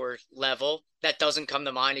Tour level, that doesn't come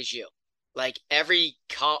to mind as you. Like every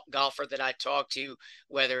golfer that I talk to,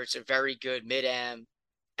 whether it's a very good mid-am,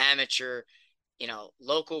 amateur,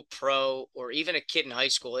 local pro, or even a kid in high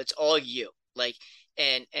school, it's all you. Like,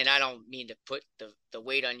 and I don't mean to put the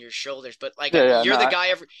weight on your shoulders, but like Yeah, no, you're the guy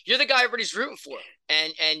everybody's rooting for,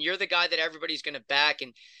 and you're the guy that everybody's gonna back,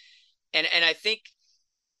 and I think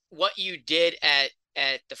what you did at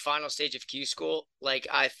the final stage of Q school, like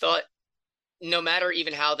I thought, no matter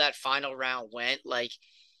even how that final round went, like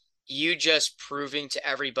you just proving to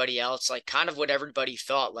everybody else, like kind of what everybody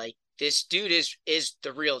thought, like this dude is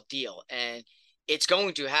the real deal, and it's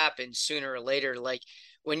going to happen sooner or later. Like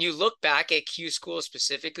when you look back at Q school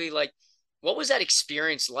specifically, like what was that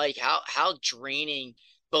experience like? How draining,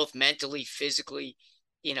 both mentally, physically,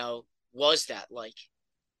 was that like?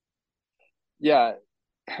 yeah.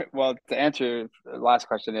 Well, to answer the last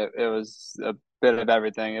question, it was a bit of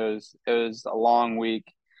everything. It was a long week,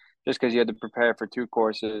 just because you had to prepare for two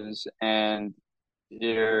courses, and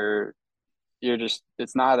you're just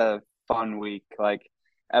it's not a fun week. Like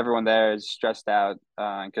everyone there is stressed out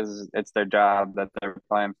because it's their job that they're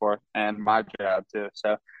playing for, and my job too.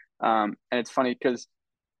 So, and it's funny because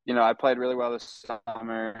I played really well this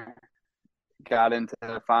summer, got into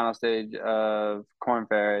the final stage of Corn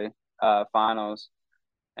Ferry finals,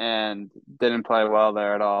 and didn't play well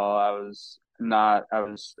there at all.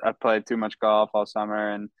 I played too much golf all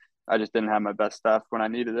summer, and I just didn't have my best stuff when I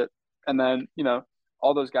needed it. And then,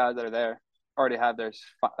 all those guys that are there already have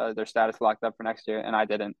their status locked up for next year, and I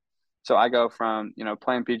didn't. So I go from,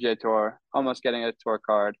 playing PGA Tour, almost getting a tour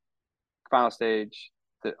card, final stage,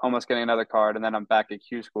 to almost getting another card, and then I'm back at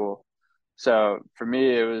Q school. So for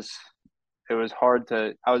me, it was hard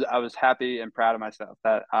to. I was happy and proud of myself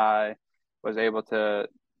that I was able to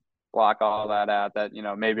block all that out, that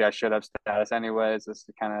maybe I should have status anyways, just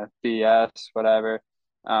to kind of BS whatever.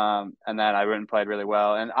 And then I went and played really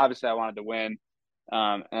well, and obviously I wanted to win,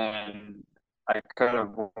 and I could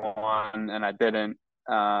have won and I didn't,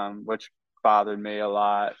 which bothered me a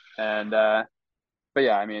lot. And but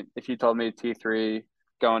yeah, I mean, if you told me T3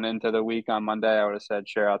 going into the week on Monday, I would have said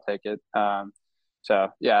sure, I'll take it. So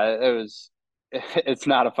yeah, it was it's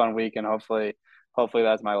not a fun week, and hopefully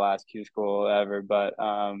that's my last Q school ever. But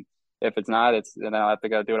if it's not, then I'll have to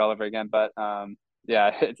go do it all over again. But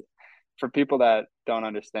yeah, for people that don't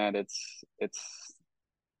understand, it's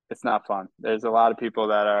not fun. There's a lot of people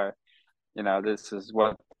that are, this is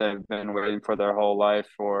what they've been waiting for their whole life,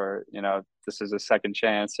 or this is a second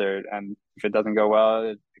chance, and if it doesn't go well,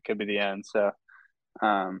 it could be the end. So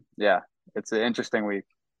yeah, it's an interesting week.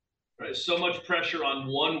 Right. So much pressure on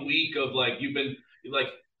one week of like like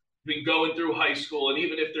been going through high school, and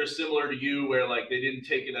even if they're similar to you, where like they didn't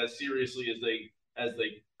take it as seriously as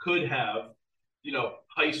they could have,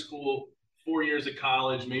 high school, 4 years of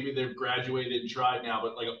college, maybe they've graduated and tried now,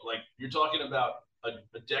 but like you're talking about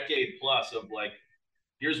a decade plus of like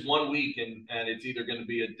here's one week, and it's either going to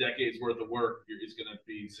be a decade's worth of work, it's going to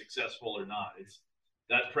be successful or not. It's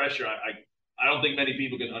that pressure. I don't think many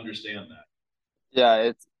people can understand that.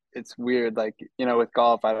 Yeah, it's weird. Like, with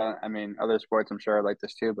golf, I mean, other sports I'm sure are like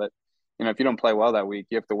this too, but if you don't play well that week,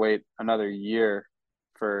 you have to wait another year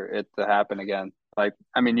for it to happen again. Like,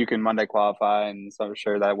 I mean, you can Monday qualify, and so I'm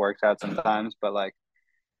sure that works out sometimes, but like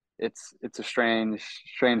it's a strange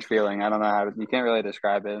feeling. I don't know you can't really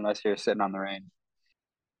describe it unless you're sitting on the range.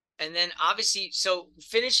 And then obviously, so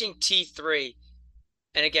finishing T3,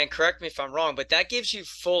 and again, correct me if I'm wrong, but that gives you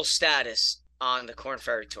full status on the Corn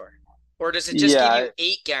Ferry Tour. Or does it just give you Yeah,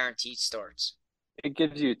 8 guaranteed starts? it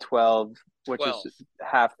gives you 12, which is 12.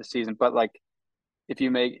 half the season, but like if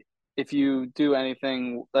you do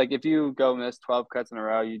anything, like if you go miss 12 cuts in a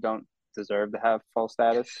row, you don't deserve to have full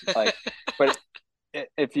status. Like, but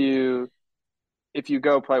if you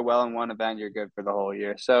go play well in one event, you're good for the whole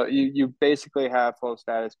year. So you basically have full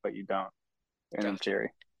status, but you don't in Gotcha. theory.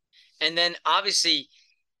 And then obviously,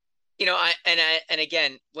 and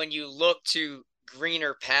again, when you look to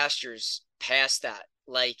greener pastures past that,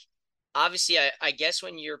 like obviously I guess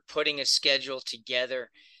when you're putting a schedule together,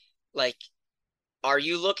 like are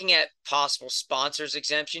you looking at possible sponsors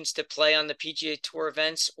exemptions to play on the PGA Tour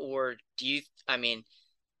events, or do you? I mean,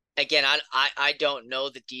 again, I don't know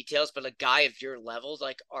the details, but a guy of your level,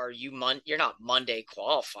 like, are you you're not Monday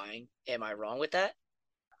qualifying? Am I wrong with that?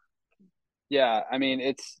 Yeah, I mean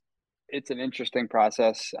it's an interesting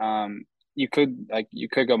process. You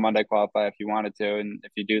could go Monday qualify if you wanted to, and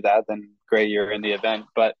if you do that, then great, you're in the event.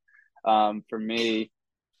 But for me,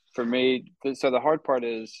 so the hard part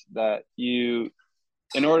is that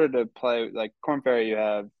in order to play like Corn Ferry, you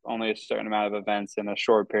have only a certain amount of events in a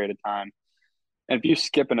short period of time. And if you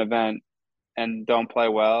skip an event and don't play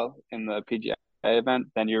well in the PGA event,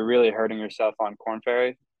 then you're really hurting yourself on Corn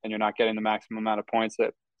Ferry, and you're not getting the maximum amount of points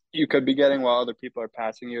that you could be getting while other people are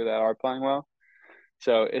passing you that are playing well.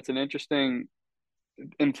 So it's an interesting.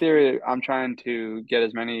 In theory, I'm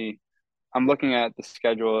looking at the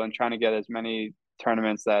schedule and trying to get as many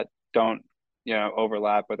tournaments that don't,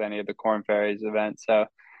 overlap with any of the Corn Ferries events. So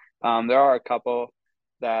there are a couple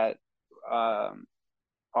that um,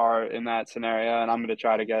 are in that scenario, and I'm going to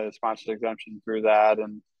try to get a sponsored exemption through that.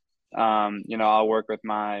 And I'll work with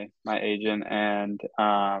my agent and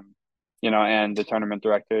the tournament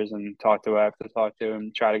directors and talk to who I have to talk to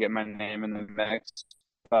and try to get my name in the mix.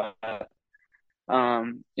 But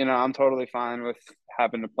I'm totally fine with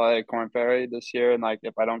having to play Corn Ferry this year. And like,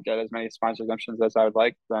 if I don't get as many sponsor exemptions as I would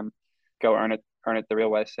like, then go earn it the real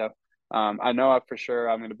way. So, I know for sure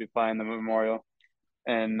I'm going to be playing the Memorial,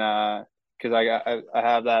 and because I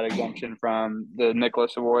have that exemption from the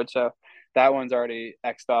Nicholas Award, so that one's already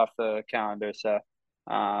xed off the calendar. So,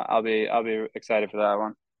 I'll be excited for that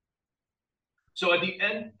one. So at the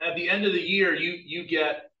end of the year, you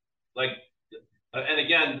get like, and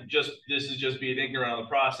again, just this is just being ignorant on the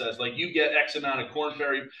process. Like you get X amount of Corn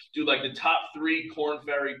Ferry. Do like the top 3 Corn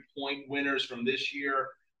Ferry point winners from this year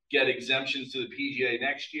get exemptions to the PGA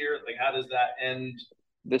next year? Like how does that end?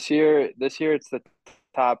 This year it's the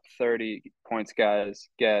top 30 points guys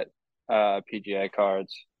get PGA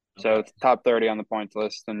cards. So Okay. it's top 30 on the points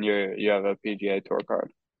list, and you have a PGA Tour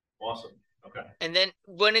card. Awesome. Okay. And then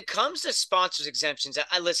when it comes to sponsors exemptions,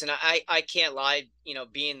 I listen, I can't lie,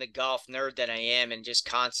 being the golf nerd that I am and just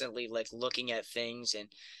constantly like looking at things and,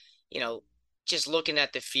 you know, just looking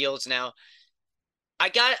at the fields now.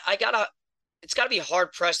 It's got to be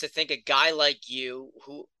hard pressed to think a guy like you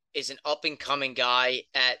who is an up and coming guy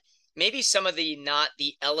at maybe some of the not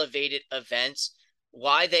the elevated events,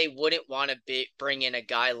 why they wouldn't want to bring in a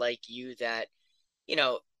guy like you that, you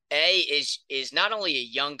know, is not only a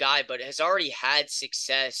young guy, but has already had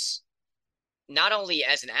success, not only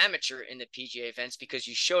as an amateur in the PGA events, because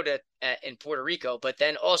you showed it in Puerto Rico, but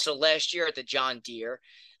then also last year at the John Deere.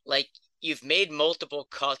 Like, you've made multiple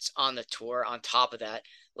cuts on the tour on top of that.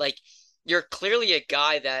 Like, you're clearly a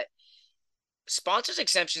guy that sponsors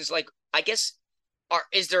exemptions, like, I guess,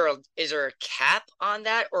 is there a cap on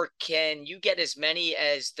that, or can you get as many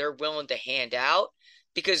as they're willing to hand out?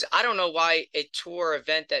 Because I don't know why a tour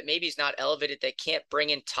event that maybe is not elevated, that can't bring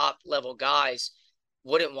in top level guys,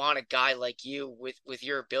 wouldn't want a guy like you with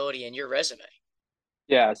your ability and your resume.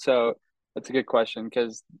 Yeah, so that's a good question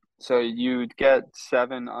because so you'd get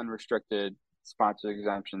 7 unrestricted sponsor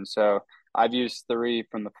exemptions. So I've used 3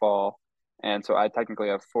 from the fall, and so I technically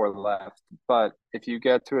have 4 left. But if you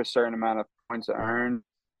get to a certain amount of points earned,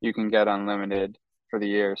 you can get unlimited for the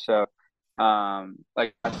year. So,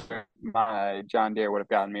 like my John Deere would have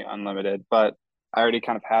gotten me unlimited, but I already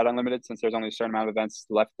kind of had unlimited since there's only a certain amount of events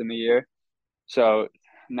left in the year. So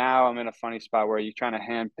now I'm in a funny spot where you're trying to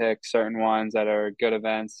handpick certain ones that are good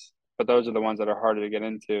events, but those are the ones that are harder to get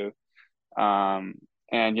into. Um,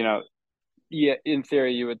 and yeah, in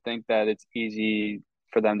theory, you would think that it's easy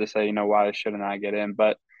for them to say, why shouldn't I get in?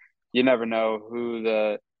 But you never know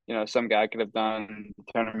who some guy could have done the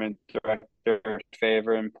tournament director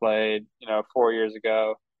favor and played, 4 years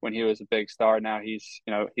ago when he was a big star. Now he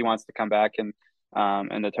wants to come back, and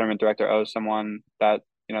the tournament director owes someone that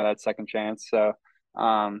second chance. So,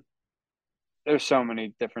 um, there's so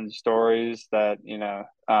many different stories that,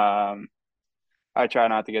 I try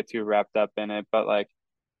not to get too wrapped up in it, but like,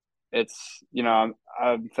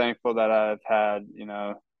 I'm thankful that I've had,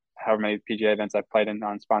 however many PGA events I've played in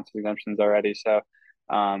on sponsored exemptions already. So,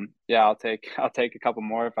 yeah, I'll take a couple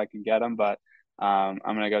more if I can get them, but I'm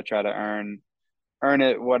gonna go try to earn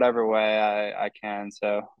it whatever way I can.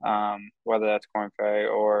 So, whether that's Corn Ferry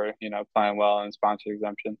or playing well in sponsored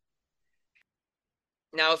exemption.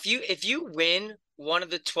 Now, if you win one of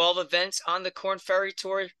the 12 events on the Corn Ferry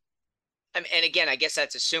Tour, and again, I guess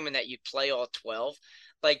that's assuming that you play all 12.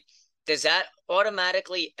 Like, does that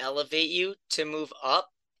automatically elevate you to move up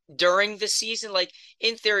during the season? Like,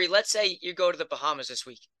 in theory, let's say you go to the Bahamas this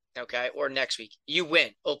week, okay, or next week, you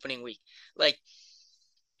win opening week. Like,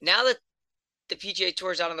 now that the PGA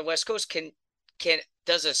Tour is out on the West Coast,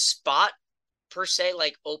 does a spot per se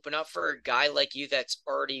like open up for a guy like you that's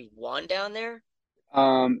already won down there?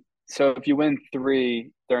 So if you win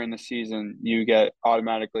 3, during the season, you get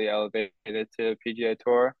automatically elevated to PGA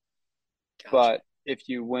Tour. Gotcha. But if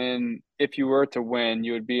you were to win,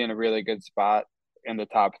 you would be in a really good spot in the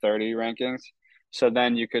top 30 rankings. So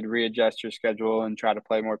then you could readjust your schedule and try to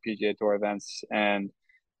play more PGA Tour events and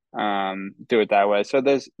do it that way. So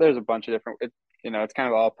there's a bunch of different, it's kind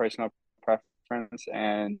of all personal preference.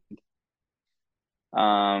 And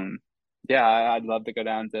um, yeah, I'd love to go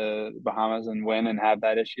down to the Bahamas and win and have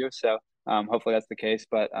that issue. So hopefully that's the case.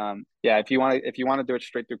 But yeah, if you want to do it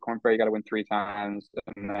straight through Corn Ferry, you got to win three times,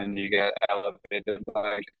 and then you get elevated.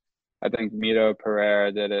 Like I think Mito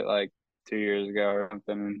Pereira did it like 2 years ago or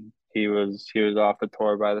something. He was off the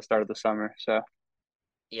tour by the start of the summer. So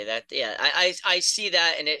I see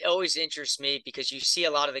that, and it always interests me because you see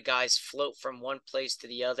a lot of the guys float from one place to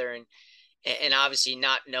the other, and obviously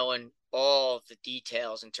not knowing all of the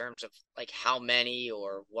details in terms of like how many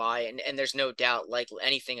or why, and there's no doubt, like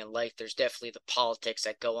anything in life, there's definitely the politics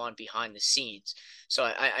that go on behind the scenes. So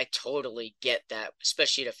I totally get that,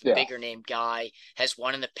 especially if a yeah, bigger name guy has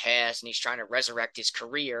won in the past and he's trying to resurrect his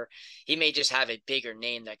career. He may just have a bigger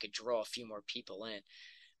name that could draw a few more people in.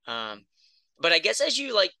 um but I guess as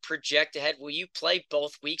you like project ahead, will you play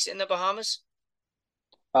both weeks in the Bahamas?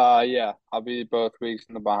 yeah, I'll be both weeks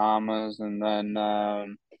in the Bahamas, and then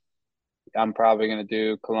I'm probably gonna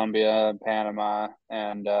do Colombia and Panama,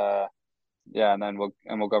 and yeah, and then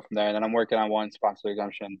we'll go from there. And then I'm working on one sponsor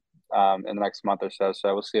exemption in the next month or so.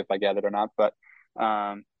 So we'll see if I get it or not. But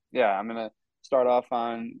yeah, I'm gonna start off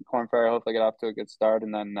on Corn Ferry. Hopefully, get off to a good start,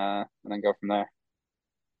 and then go from there.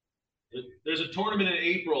 There's a tournament in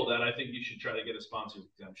April that I think you should try to get a sponsors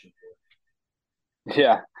exemption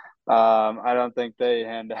Yeah, I don't think they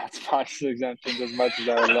hand out sponsor exemptions as much as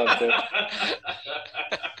I would love to.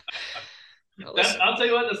 Now, That listen, I'll tell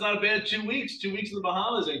you what, that's not a bad 2 weeks. 2 weeks in the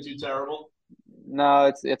Bahamas ain't too terrible.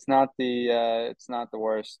 No, it's not the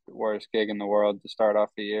worst gig in the world to start off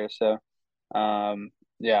the year. So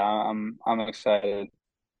yeah, I'm excited.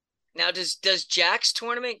 now does Jack's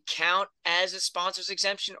tournament count as a sponsor's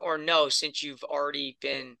exemption or no, since you've already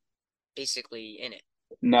been basically in it?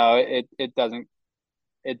 No, it doesn't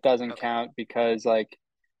Okay. count because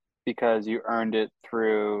you earned it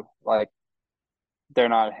through like they're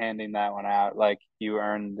not handing that one out. Like you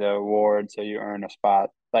earned the award, so you earn a spot.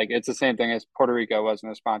 Like it's the same thing as Puerto Rico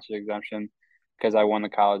wasn't a sponsored exemption because I won the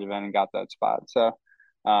college event and got that spot. So,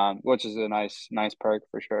 which is a nice perk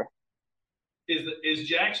for sure. Is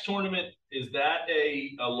Jack's tournament, is that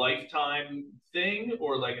a lifetime thing,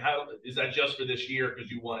 or like how is that just for this year because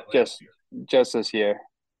you won it last Just year? just this year.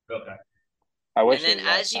 Okay. I And wish it then was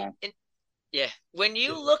as you lifetime. and, yeah, when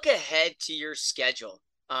you look ahead to your schedule,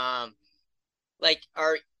 like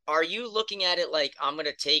are you looking at it like I'm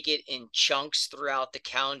gonna take it in chunks throughout the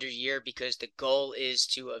calendar year because the goal is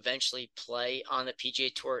to eventually play on the PGA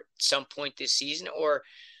Tour at some point this season, or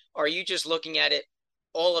are you just looking at it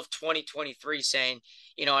all of 2023 saying,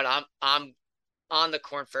 you know what, I'm on the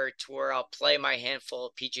Corn Ferry Tour, I'll play my handful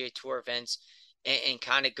of PGA Tour events and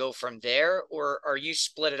kind of go from there, or are you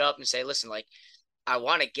split it up and say, listen, like I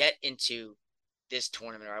want to get into this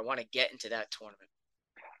tournament or I want to get into that tournament?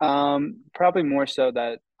 Probably more so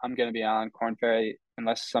that I'm gonna be on Corn Ferry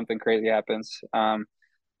unless something crazy happens. And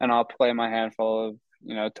I'll play my handful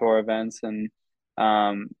of tour events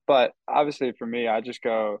but obviously for me, I just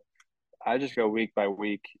go week by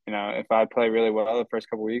week. If I play really well the first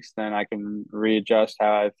couple of weeks, then I can readjust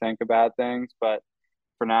how I think about things. But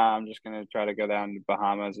for now, I'm just gonna try to go down to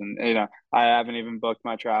Bahamas, and I haven't even booked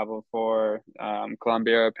my travel for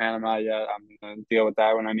Colombia or Panama yet. I'm gonna deal with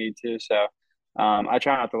that when I need to. So I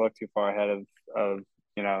try not to look too far ahead of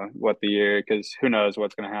what the year, because who knows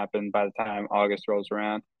what's gonna happen by the time August rolls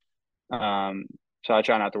around. Um, so I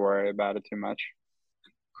try not to worry about it too much.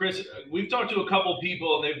 Chris, we've talked to a couple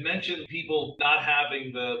people and they've mentioned people not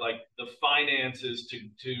having the finances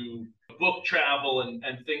to book travel and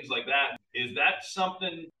things like that. Is that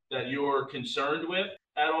something that you're concerned with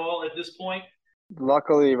at all at this point?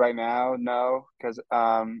 Luckily, right now, no, because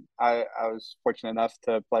I was fortunate enough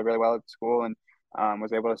to play really well at school and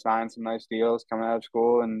was able to sign some nice deals coming out of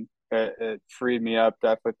school, and it freed me up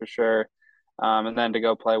definitely for sure. And then to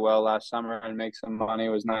go play well last summer and make some money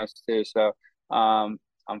was nice too. So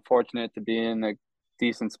I'm fortunate to be in a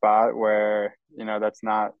decent spot where that's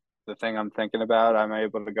not the thing I'm thinking about. I'm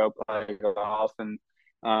able to go play golf and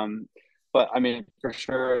um, but I mean for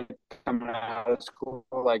sure coming out of school,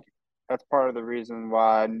 like that's part of the reason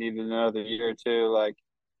why I needed another year or two. Like,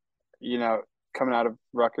 you know, coming out of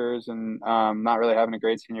Rutgers and not really having a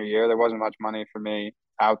great senior year, there wasn't much money for me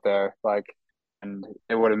out there. Like,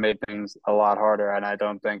 it would have made things a lot harder. And I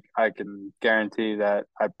don't think I can guarantee that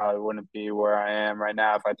I probably wouldn't be where I am right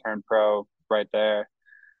now if I turned pro right there.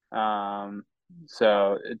 Um,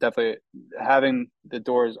 so it definitely having the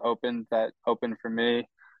doors open for me,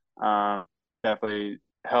 um, definitely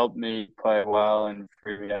helped me play well and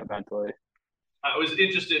free me up mentally. I was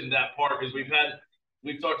interested in that part because we've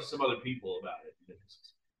talked to some other people about it.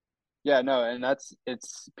 Yeah, no, and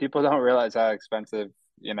it's people don't realize how expensive,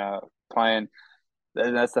 playing.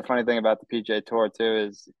 And that's the funny thing about the PGA Tour too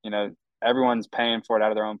is, everyone's paying for it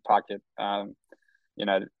out of their own pocket. None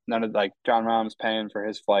of like John Rahm's paying for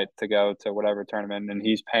his flight to go to whatever tournament, and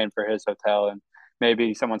he's paying for his hotel, and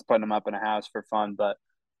maybe someone's putting him up in a house for fun, but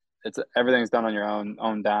it's everything's done on your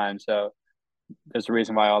own dime. So there's a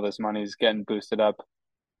reason why all this money is getting boosted up.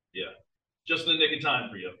 Yeah, just in the nick of time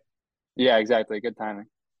for you. Yeah, exactly. Good timing.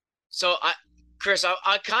 So Chris,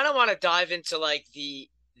 I kind of want to dive into like the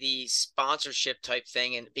sponsorship type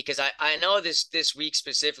thing, and because I know this week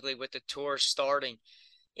specifically with the tour starting,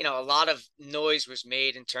 a lot of noise was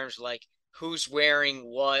made in terms of like who's wearing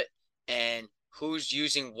what and who's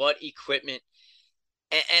using what equipment.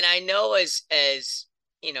 And I know as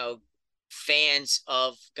fans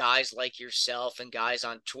of guys like yourself and guys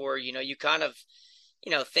on tour, you kind of,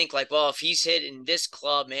 think like, well, if he's hitting this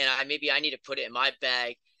club, man, maybe I need to put it in my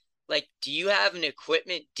bag. Like, do you have an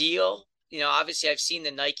equipment deal? Obviously I've seen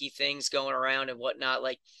the Nike things going around and whatnot.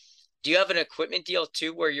 Like, do you have an equipment deal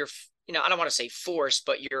too, where you're, I don't want to say forced,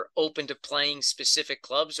 but you're open to playing specific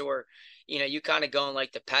clubs, or, you kind of going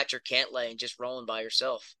like the Patrick Cantlay and just rolling by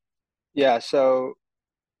yourself? Yeah, so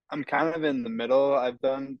I'm kind of in the middle. I've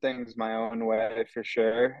done things my own way for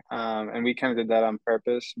sure. And we kind of did that on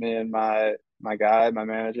purpose, me and my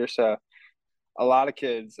manager. So I'll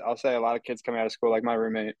say a lot of kids coming out of school, like my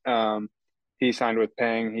roommate, he signed with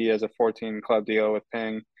Ping. He has a 14 club deal with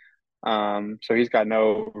Ping. So he's got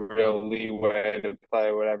no real leeway to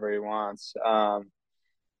play whatever he wants.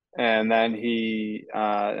 And then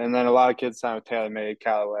a lot of kids sign with TaylorMade,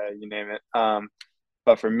 Callaway, you name it.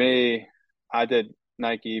 But for me, I did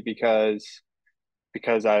Nike because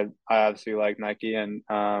I obviously like Nike, and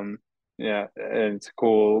yeah, and it's a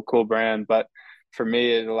cool brand. But for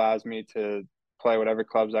me, it allows me to play whatever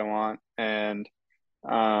clubs I want, and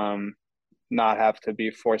um not have to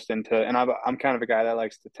be forced into. And I'm kind of a guy that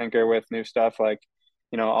likes to tinker with new stuff. Like,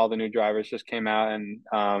 all the new drivers just came out, and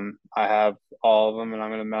I have all of them, and I'm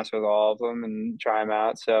gonna mess with all of them and try them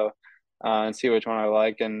out. So and see which one I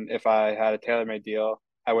like. And if I had a TaylorMade deal,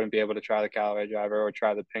 I wouldn't be able to try the Callaway driver or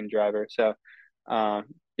try the Ping driver. So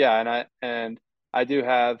yeah, and I do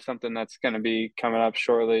have something that's going to be coming up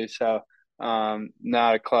shortly. So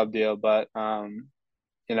not a club deal, but I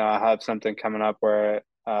have something coming up where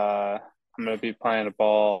I'm going to be playing a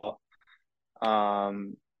ball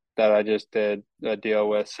that I just did a deal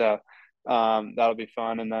with. So that'll be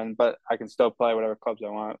fun. And then, but I can still play whatever clubs I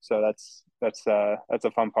want. So that's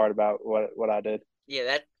a fun part about what I did.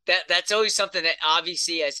 Yeah, that's always something that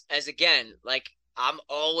obviously as again, like I'm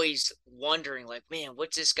always wondering like, man,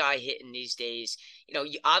 what's this guy hitting these days?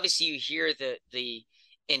 Obviously you hear the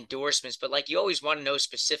endorsements, but like you always want to know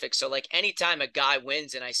specifics. So like anytime a guy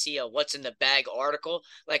wins and I see a what's in the bag article,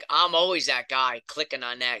 like I'm always that guy clicking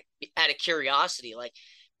on that out of curiosity, like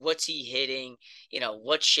what's he hitting,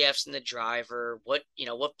 what shafts in the driver, what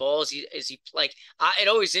balls is he like, it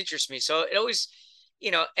always interests me. So it always,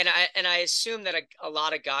 and I assume that a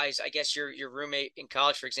lot of guys, I guess your roommate in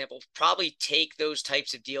college, for example, probably take those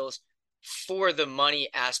types of deals for the money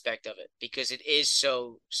aspect of it because it is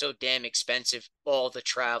so damn expensive, all the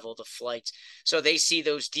travel, the flights. So they see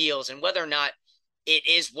those deals, and whether or not it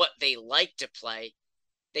is what they like to play,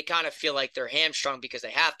 they kind of feel like they're hamstrung because they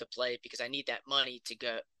have to play because I need that money to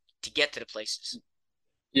go to get to the places.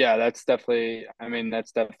 Yeah, I mean,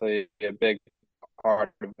 that's definitely a big part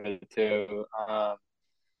of it too.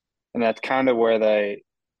 And that's kind of where they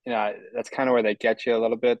get you a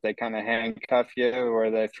little bit. They kind of handcuff you, or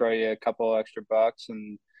they throw you a couple extra bucks,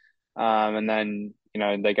 and then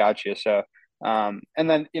they got you. So and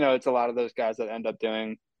then it's a lot of those guys that end up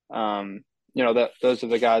doing that those are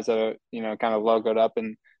the guys that are kind of logoed up,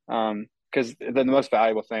 and because the most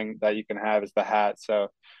valuable thing that you can have is the hat. So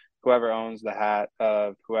whoever owns the hat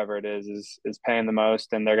of whoever it is paying the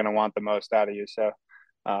most, and they're going to want the most out of you. So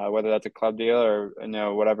whether that's a club deal or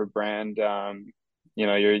whatever brand,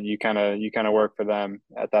 you kind of work for them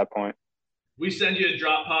at that point. We send you a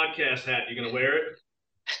drop podcast hat. You gonna wear it?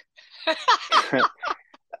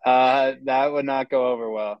 That would not go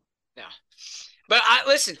over well. No. But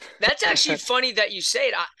listen, that's actually funny that you say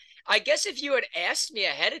it. I guess if you had asked me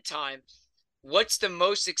ahead of time, what's the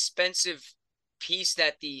most expensive piece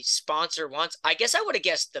that the sponsor wants. I guess I would have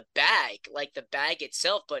guessed the bag, like the bag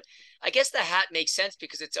itself, but I guess the hat makes sense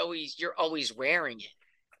because you're always wearing it.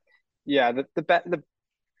 Yeah,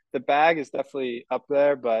 the bag is definitely up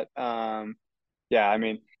there, but yeah, I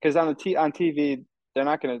mean, because on TV, they're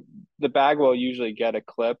not gonna the bag will usually get a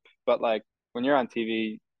clip, but like when you're on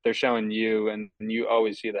TV, they're showing you, and you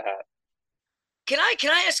always see the hat. Can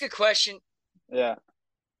I ask a question? Yeah,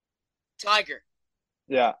 Tiger,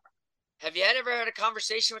 yeah, have you ever had a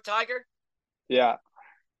conversation with Tiger? yeah,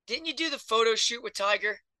 Didn't you do the photo shoot with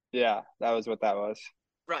Tiger? yeah. That was what that was.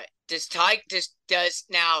 Right. Does Tiger does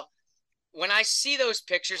now when I see those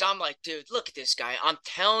pictures, I'm like, dude, look at this guy. I'm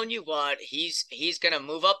telling you what, he's gonna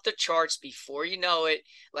move up the charts before you know it.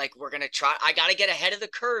 Like we're gonna try. I gotta get ahead of the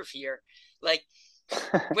curve here. Like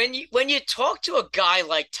when you talk to a guy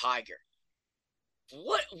like Tiger,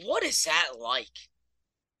 what is that like?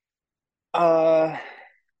 uh,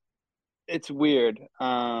 it's weird.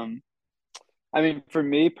 I mean, for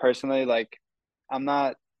me personally, like, I'm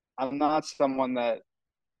not, I'm not someone that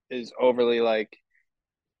is overly like,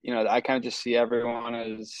 I kind of just see everyone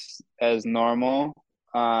as normal.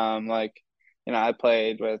 Like, I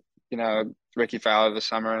played with, Ricky Fowler this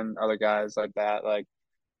summer and other guys like that. Like,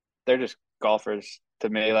 they're just golfers to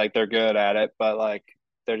me. Like, they're good at it, but like,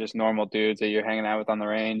 they're just normal dudes that you're hanging out with on the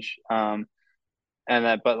range.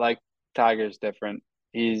 But like, Tiger's different.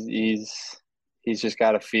 He's just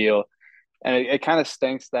got a feel, and it kind of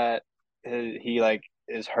stinks that he like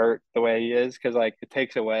is hurt the way he is because like it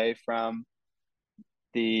takes away from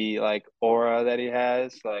the like aura that he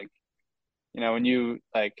has. Like, when you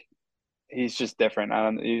like, he's just different. I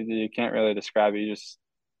don't, you can't really describe it.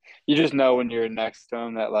 You just know when you're next to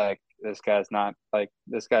him that like this guy's not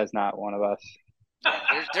one of us.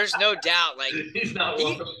 Yeah, there's no doubt. Like He's not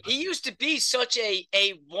one. he used to be such a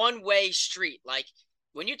one-way street. Like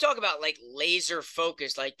when you talk about like laser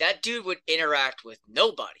focus, like that dude would interact with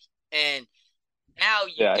nobody. And now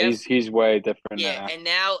Yeah, he's way different yeah,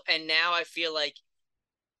 now. and now I feel like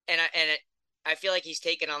I feel like he's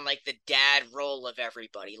taken on like the dad role of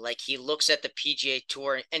everybody. Like he looks at the PGA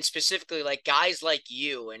Tour and specifically like guys like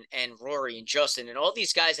you and Rory and Justin and all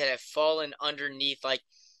these guys that have fallen underneath like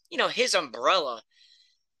his umbrella,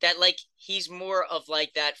 that like he's more of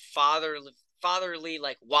like that fatherly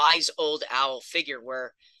like wise old owl figure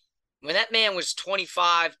where when that man was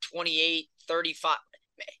 25, 28, 35,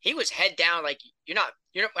 he was head down like you're not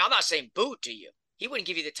I'm not saying boo to you. He wouldn't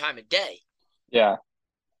give you the time of day. Yeah.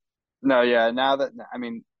 No, yeah. Now that I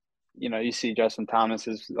mean, you see Justin Thomas,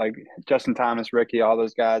 Ricky, all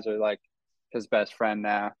those guys are like his best friend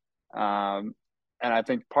now. And I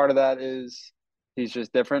think part of that is he's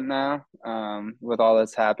just different now, with all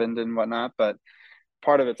that's happened and whatnot. But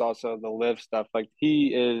part of it's also the live stuff. Like he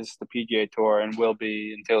is the PGA Tour and will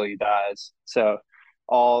be until he dies. So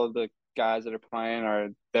all of the guys that are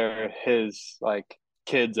playing they're his like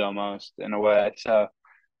kids almost in a way. So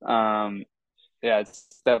yeah, it's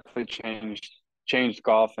definitely changed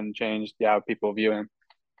golf and changed how people view him,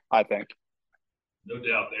 I think. No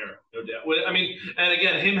doubt there. No doubt. Well, I mean, and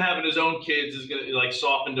again, him having his own kids is gonna like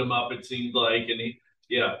softened him up, it seemed like. And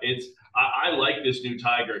I like this new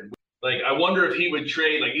Tiger. Like, I wonder if he would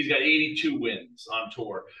trade, like he's got 82 wins on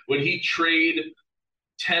tour. Would he trade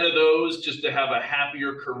 10 of those just to have a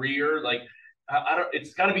happier career? Like, I don't,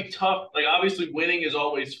 it's got to be tough. Like, obviously winning is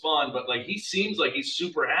always fun, but like, he seems like he's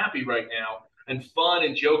super happy right now and fun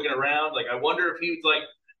and joking around. Like, I wonder if he was like,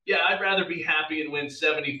 yeah, I'd rather be happy and win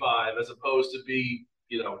 75 as opposed to be,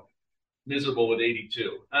 miserable with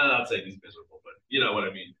 82. I'm not saying he's miserable, but you know what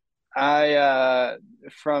I mean.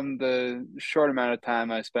 From the short amount of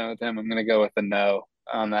time I spent with him, I'm gonna go with a no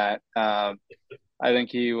on that. I think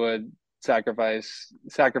he would sacrifice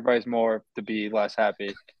more to be less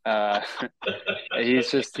happy.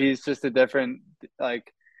 He's just a different,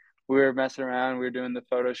 like, we were messing around, we were doing the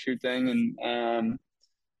photo shoot thing, and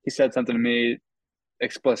he said something to me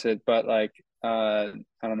explicit, but like, I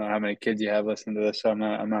don't know how many kids you have listening to this, so I'm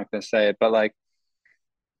not gonna say it, but like,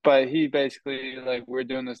 but he basically, like, we're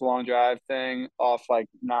doing this long drive thing off like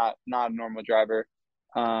not a normal driver,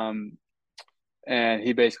 um and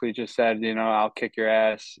he basically just said, I'll kick your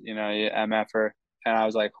ass, you MFer. And I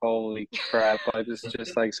was like, holy crap, like this is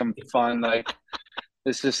just like some fun, like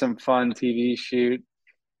this is some fun TV shoot.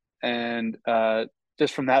 And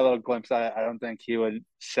just from that little glimpse, I don't think he would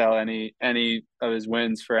sell any of his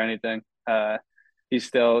wins for anything. He's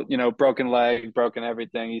still, broken leg, broken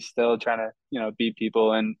everything. He's still trying to, beat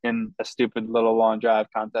people in a stupid little long drive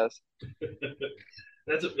contest.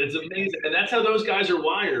 It's amazing, and that's how those guys are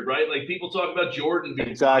wired, right? Like people talk about Jordan being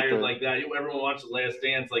Exactly. wired like that. Everyone watches The Last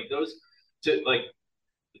Dance, like those, to like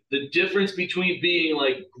the difference between being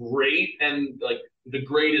like great and like the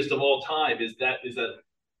greatest of all time is that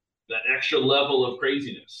extra level of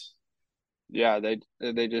craziness. Yeah,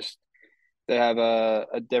 they just they have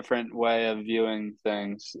a different way of viewing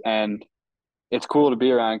things, and it's cool to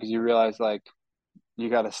be around because you realize like you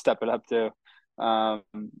got to step it up too. Um,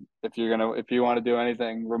 if you want to do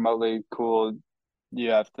anything remotely cool,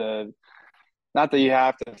 you have to, not that you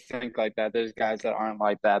have to think like that. There's guys that aren't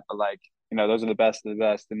like that, but like, those are the best of the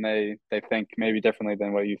best, and they think maybe differently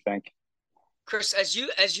than what you think. Chris, as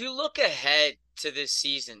you look ahead to this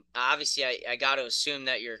season, obviously I got to assume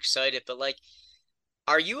that you're excited, but like,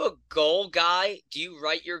 are you a goal guy? Do you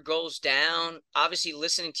write your goals down? Obviously,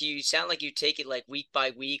 listening to you, you sound like you take it like week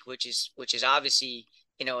by week, which is obviously,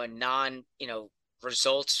 a non,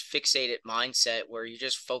 results fixated mindset where you're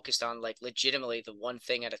just focused on like legitimately the one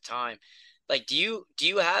thing at a time. Like, do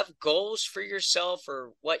you have goals for yourself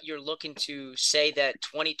or what you're looking to say that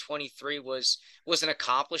 2023 was an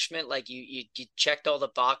accomplishment? Like you checked all the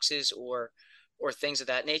boxes or things of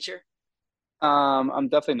that nature? I'm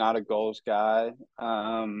definitely not a goals guy.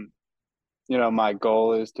 My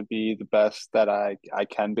goal is to be the best that I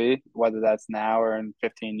can be, whether that's now or in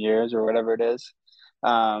 15 years or whatever it is.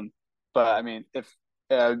 Um, but I mean, if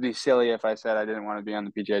it would be silly if I said I didn't want to be on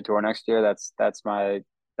the PGA Tour next year. That's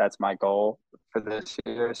my goal for this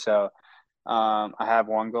year. So I have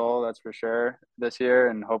one goal, that's for sure, this year,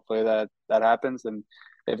 and hopefully that happens. And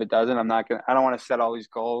if it doesn't, I don't want to set all these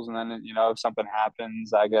goals, and then if something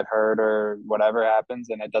happens, I get hurt or whatever happens,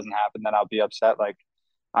 and it doesn't happen, then I'll be upset. Like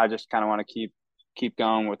I just kind of want to keep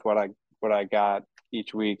going with what I got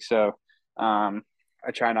each week. So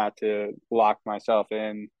I try not to lock myself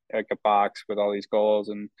in like a box with all these goals,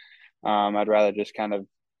 and I'd rather just kind of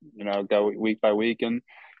go week by week. And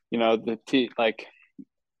like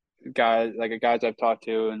guys I've talked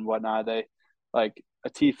to and whatnot, they like a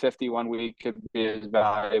T50 one week could be as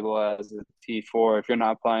valuable as a T4 if you're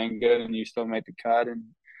not playing good and you still make the cut and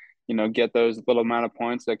get those little amount of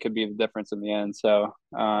points that could be the difference in the end. So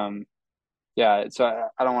yeah, so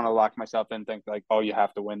I don't want to lock myself in and think like, oh, you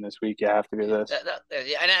have to win this week, you have to do Yeah, this.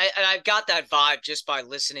 yeah, and I got that vibe just by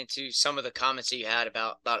listening to some of the comments that you had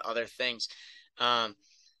about other things. Um,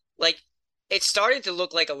 like it's starting to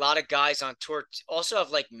look like a lot of guys on tour also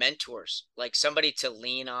have like mentors, like somebody to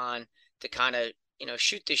lean on to kind of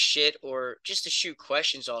shoot the shit or just to shoot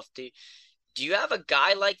questions off. Do you have a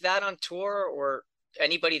guy like that on tour or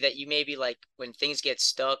anybody that you maybe like when things get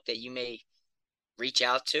stuck that you may reach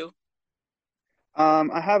out to?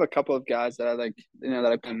 I have a couple of guys that I like, that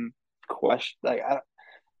I've been questioned. Like,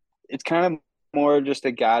 it's kind of more just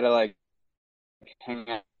a guy to like hang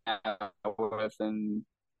out with and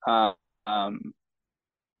um, um,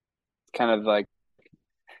 kind of like,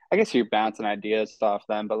 I guess you're bouncing ideas off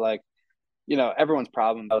them, but like, everyone's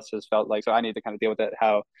problem just felt like, so I need to kind of deal with it.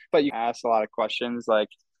 But you ask a lot of questions, like,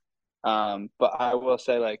 but I will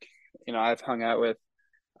say, like, I've hung out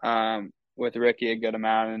with Ricky a good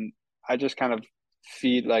amount, and I just kind of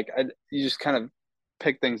feed, like, you just kind of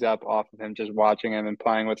pick things up off of him, just watching him and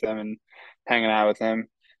playing with him and hanging out with him.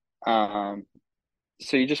 Um,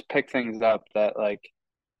 so you just pick things up that like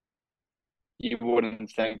you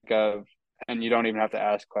wouldn't think of, and you don't even have to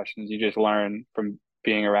ask questions. You just learn from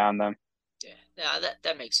being around them. Yeah, yeah,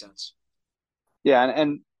 that makes sense. Yeah,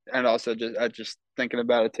 and also just thinking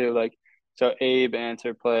about it too, like so Abe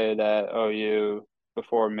Anser played at OU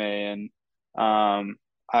before me, and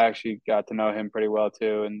I actually got to know him pretty well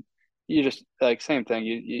too. And you just like same thing.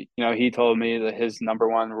 He told me that his number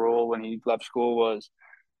one rule when he left school was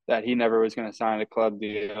that he never was going to sign a club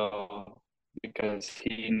deal because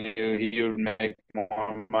he knew he would make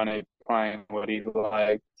more money playing what he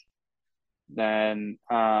liked than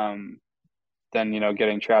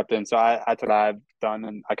getting trapped in. So I took what I've done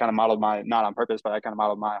and I kind of modeled my, not on purpose, but I kind of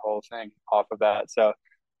modeled my whole thing off of that. So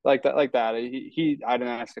like that, I didn't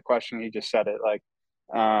ask the question. He just said it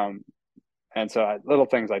um, and so little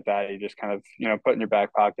things like that, you just kind of, put in your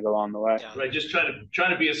back pocket along the way. Yeah. Right, just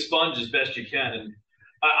trying to be a sponge as best you can. And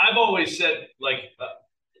I've always said like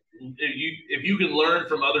if you can learn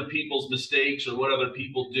from other people's mistakes or what other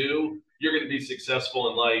people do, you're going to be successful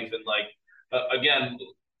in life. And like again,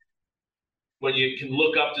 when you can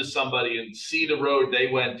look up to somebody and see the road they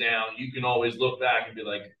went down, you can always look back and be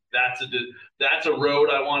like, that's a road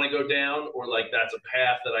I want to go down, or like that's a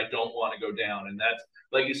path that I don't want to go down. And that's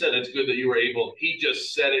like you said, it's good that you were able. He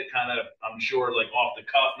just said it kind of, I'm sure, like off the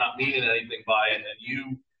cuff, not meaning anything by it, and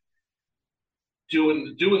you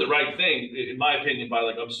doing the right thing, in my opinion, by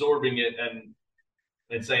like absorbing it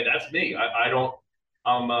and saying that's me. I don't.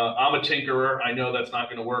 I'm a tinkerer. I know that's not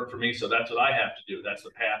going to work for me, so that's what I have to do. That's the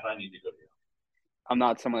path I need to go down. I'm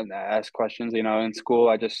not someone that asks questions. In school,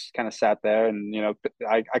 I just kind of sat there and,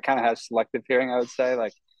 I kind of have selective hearing, I would say.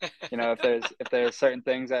 Like, if there's certain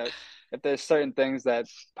things that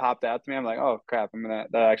popped out to me, I'm like, oh crap,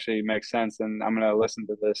 that actually makes sense. And I'm going to listen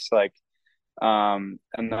to this. Like, and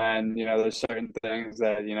then, there's certain things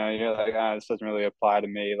that, you're like, this doesn't really apply to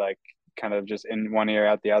me, like kind of just in one ear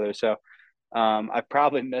out the other. So, I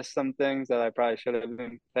probably missed some things that I probably should have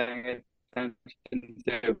been paying attention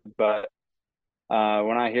to, but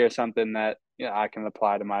when I hear something that I can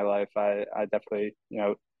apply to my life, I definitely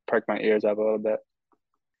perk my ears up a little bit.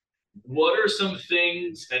 What are some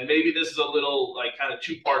things, and maybe this is a little like kind of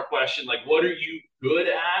two-part question, like what are you good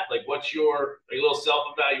at? Like what's your like, a little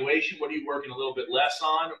self-evaluation? What are you working a little bit less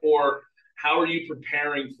on? Or how are you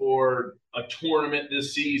preparing for a tournament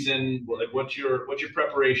this season? Like what's your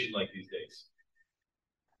preparation like these days?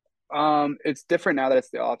 It's different now that it's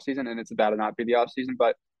the off season and it's about to not be the off season.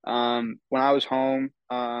 But when I was home,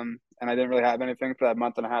 and I didn't really have anything for that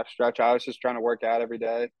month and a half stretch, I was just trying to work out every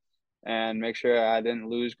day and make sure I didn't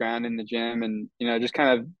lose ground in the gym, and just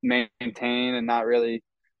kind of maintain and not really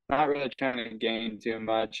trying to gain too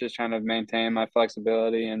much, just trying to maintain my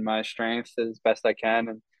flexibility and my strength as best I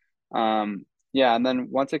can. And yeah, and then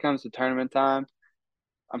once it comes to tournament time,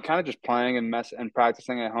 I'm kind of just playing and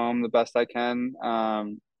practicing at home the best I can.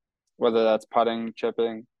 Whether that's putting,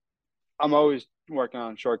 chipping. I'm always working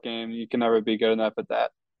on short game. You can never be good enough at that.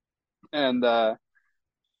 And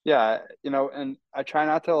yeah, and I try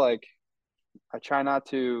not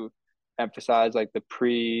to emphasize like the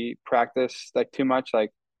pre-practice like too much. Like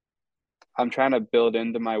I'm trying to build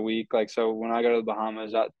into my week. Like so when I go to the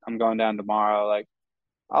Bahamas, I'm going down tomorrow. Like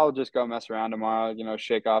I'll just go mess around tomorrow,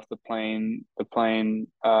 shake off the plane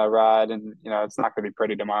ride, and it's not gonna be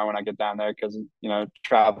pretty tomorrow when I get down there because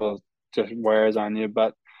travel just wears on you.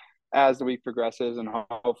 But as the week progresses, and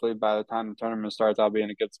hopefully by the time the tournament starts, I'll be in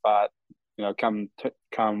a good spot. Come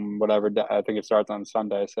whatever day, I think it starts on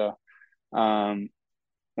Sunday. So um,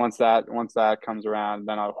 once that comes around,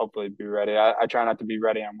 then I'll hopefully be ready. I try not to be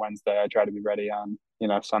ready on Wednesday. I try to be ready on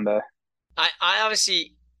Sunday. I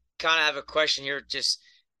obviously kind of have a question here. Just,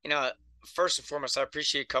 you know, first and foremost, I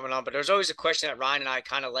appreciate you coming on, but there's always a question that Ryan and I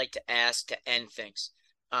kind of like to ask to end things.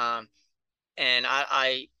 Um, and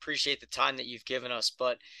I appreciate the time that you've given us.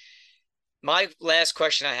 But my last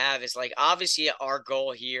question I have is like, obviously, our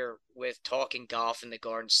goal here with talking golf in the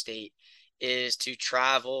Garden State is to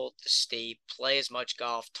travel the state, play as much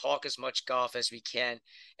golf, talk as much golf as we can,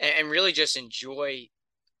 and really just enjoy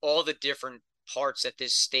all the different parts that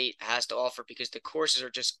this state has to offer because the courses are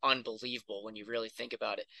just unbelievable when you really think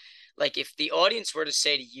about it. Like if the audience were to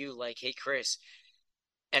say to you, like, "Hey, Chris,"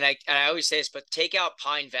 and I always say this, but take out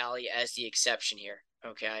Pine Valley as the exception here,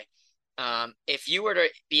 okay? If you were to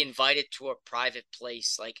be invited to a private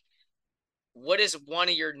place, like what is one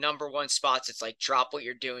of your number one spots? It's like drop what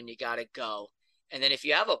you're doing, you gotta go. And then if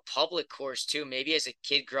you have a public course too, maybe as a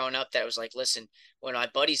kid growing up that was like, listen, when my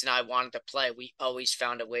buddies and I wanted to play, we always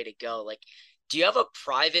found a way to go. Like, do you have a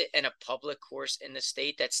private and a public course in the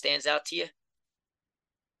state that stands out to you?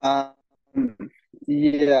 Um,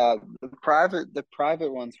 yeah, the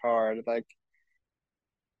private one's hard. Like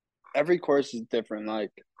every course is different.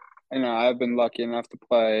 Like, I've been lucky enough to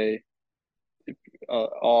play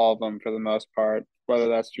all of them for the most part, whether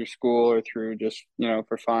that's through school or through just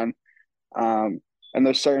for fun. Um, and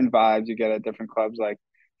there's certain vibes you get at different clubs. Like,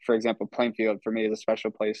 for example, Plainfield for me is a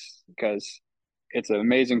special place because it's an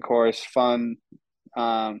amazing course, fun.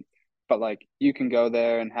 Um, but like you can go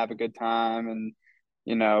there and have a good time, and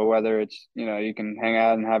whether it's you can hang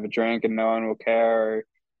out and have a drink and no one will care, or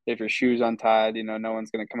if your shoe's untied, no one's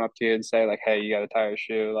gonna come up to you and say like, hey, you got to tie your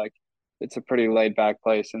shoe. Like it's a pretty laid back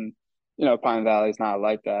place, and Pine Valley's not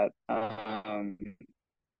like that.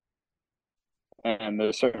 And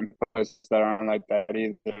there's certain places that aren't like that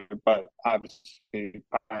either. But obviously,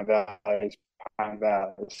 Pine Valley is Pine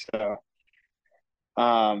Valley. So,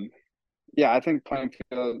 um, yeah, I think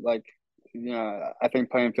Plainfield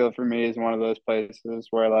for me is one of those places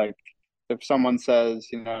where like if someone says,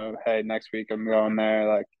 hey, next week I'm going there,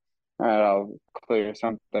 like, all right, I'll clear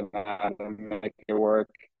something out and make it work.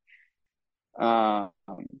 Um,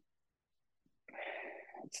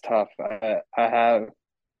 it's tough. If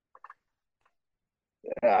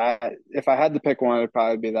I had to pick one, it'd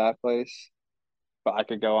probably be that place. But I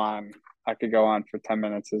could go on for 10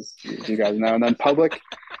 minutes, as you guys know. And then public's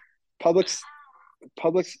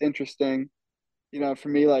public's interesting. For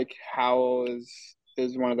me, like Howell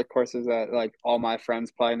is one of the courses that like all my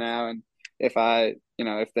friends play now, and if I,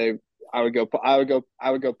 if they, I would go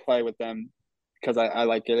play with them because I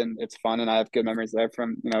like it and it's fun and I have good memories there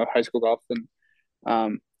from high school golf, and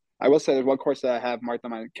um I will say there's one course that I have marked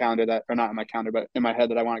on my calendar that, or not on my calendar, but in my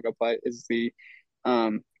head that I want to go play is the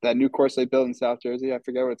that new course they built in South Jersey. I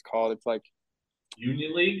forget what it's called. It's like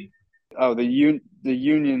Union League. oh the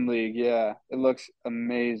Union League. Yeah, it looks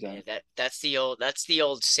amazing. Yeah, that's the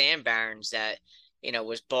old Sand Barons that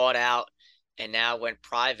was bought out and now went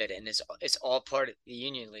private, and it's all part of the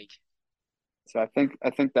Union League. So I think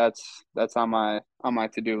that's on my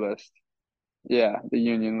to-do list. Yeah, the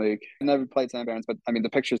Union League. I never played St. Barons, but I mean the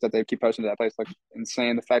pictures that they keep posting to that place look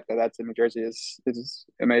insane. The fact that that's in New Jersey is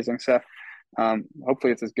amazing. So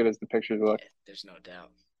hopefully it's as good as the pictures look. Yeah, there's no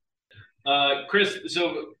doubt. Chris,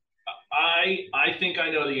 so I think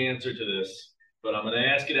I know the answer to this, but I'm going to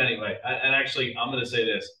ask it anyway. And actually, I'm going to say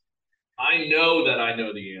this. I know that I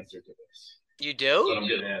know the answer to this. You do? But I'm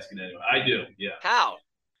going to ask it anyway. I do. Yeah. How?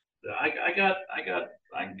 I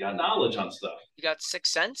got knowledge on stuff. You got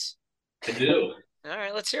sixth sense? I do. All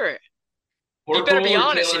right, let's hear it. Pork You better roll be or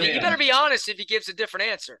honest. Taylor You ham? better be honest if he gives a different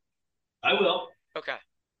answer. I will. Okay.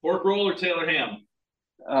 Pork roll or Taylor ham?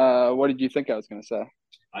 What did you think I was going to say?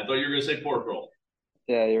 I thought you were going to say pork roll.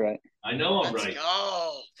 Yeah, you're right. I know I'm Let's right.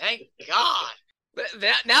 go. Thank God.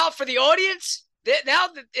 Now for the audience, now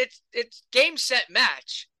that it's game, set,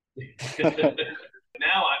 match.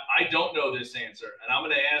 Now I don't know this answer, and I'm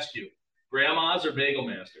going to ask you: Grandmas or Bagel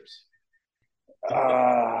Masters?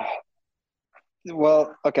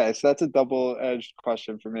 Well, okay, so that's a double-edged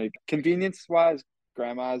question for me. Convenience-wise,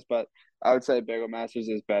 grandma's, but I would say Bagel Masters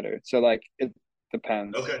is better. So like it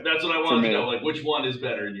depends. Okay, that's what I wanted to know. Like, which one is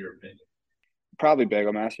better in your opinion? Probably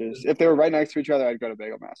Bagel Masters. If they were right next to each other, I'd go to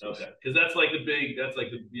Bagel Masters. Okay, because that's like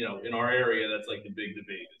the in our area, that's like the big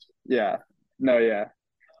debate. Yeah. No, yeah.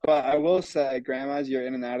 But I will say, grandma's, you're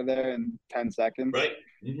in and out of there in 10 seconds. Right.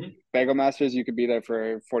 Mm-hmm. Bagel Masters, you could be there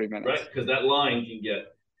for 40 minutes. Right, because that line can get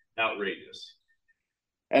outrageous.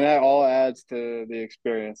 And that all adds to the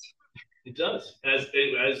experience. It does. As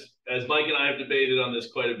Mike and I have debated on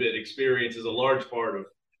this quite a bit, experience is a large part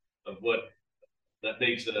of what that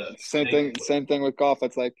makes it a same thing with golf.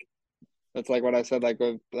 That's like what I said, like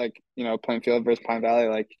with Plainfield versus Pine Valley,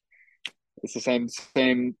 like it's the same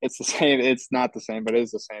it's the same, it's not the same, but it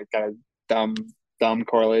is the same kind of dumb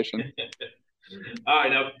correlation. All right,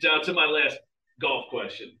 now down to my last golf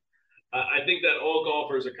question. I think that all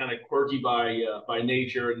golfers are kind of quirky by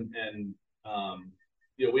nature, and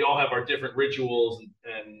we all have our different rituals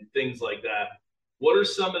and things like that. What are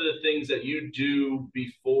some of the things that you do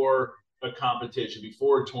before a competition,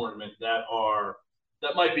 before a tournament that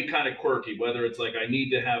might be kind of quirky? Whether it's like I need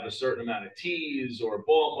to have a certain amount of tees or a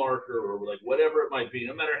ball marker or like whatever it might be,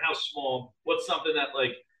 no matter how small. What's something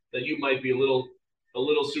that you might be a little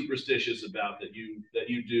superstitious about that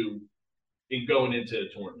you do in going into a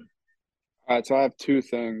tournament? All right, so I have two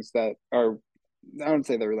things that are, I don't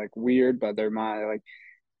say they're like weird, but they're like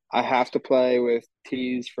I have to play with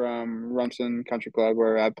tees from Rumson Country Club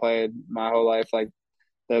where I played my whole life. Like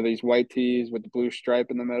they're these white tees with the blue stripe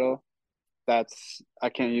in the middle. I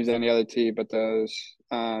can't use any other tee but those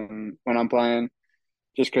when I'm playing,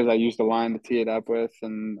 just because I use the line to tee it up with,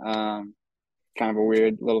 and kind of a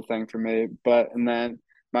weird little thing for me. And then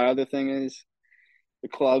my other thing is the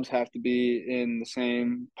clubs have to be in the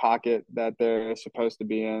same pocket that they're supposed to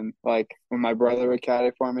be in. Like when my brother would caddy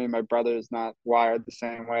for me, my brother is not wired the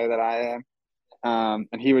same way that I am.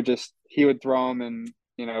 And he would throw them in,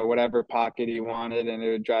 whatever pocket he wanted, and it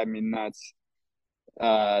would drive me nuts.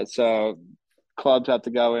 So clubs have to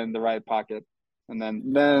go in the right pocket, and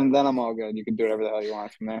then I'm all good. You can do whatever the hell you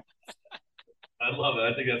want from there. I love it.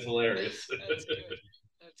 I think that's hilarious. That's good.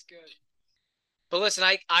 That's good. But listen,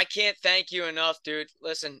 I can't thank you enough, dude.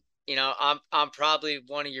 Listen, I'm probably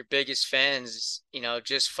one of your biggest fans,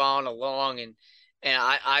 just following along, and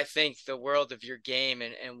I think the world of your game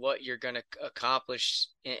and what you're going to accomplish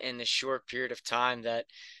in the short period of time that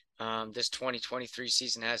this 2023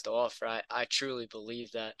 season has to offer. I truly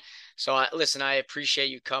believe that. So I appreciate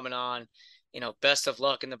you coming on. Best of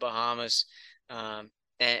luck in the Bahamas.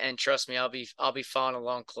 And trust me, I'll be following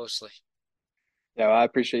along closely. Yeah, well, I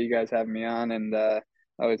appreciate you guys having me on, and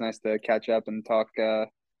always nice to catch up and talk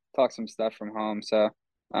some stuff from home. So,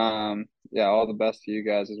 yeah, all the best to you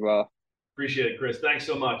guys as well. Appreciate it, Chris. Thanks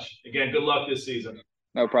so much. Again, good luck this season.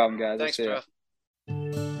 No problem, guys. Thanks,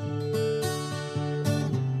 bro.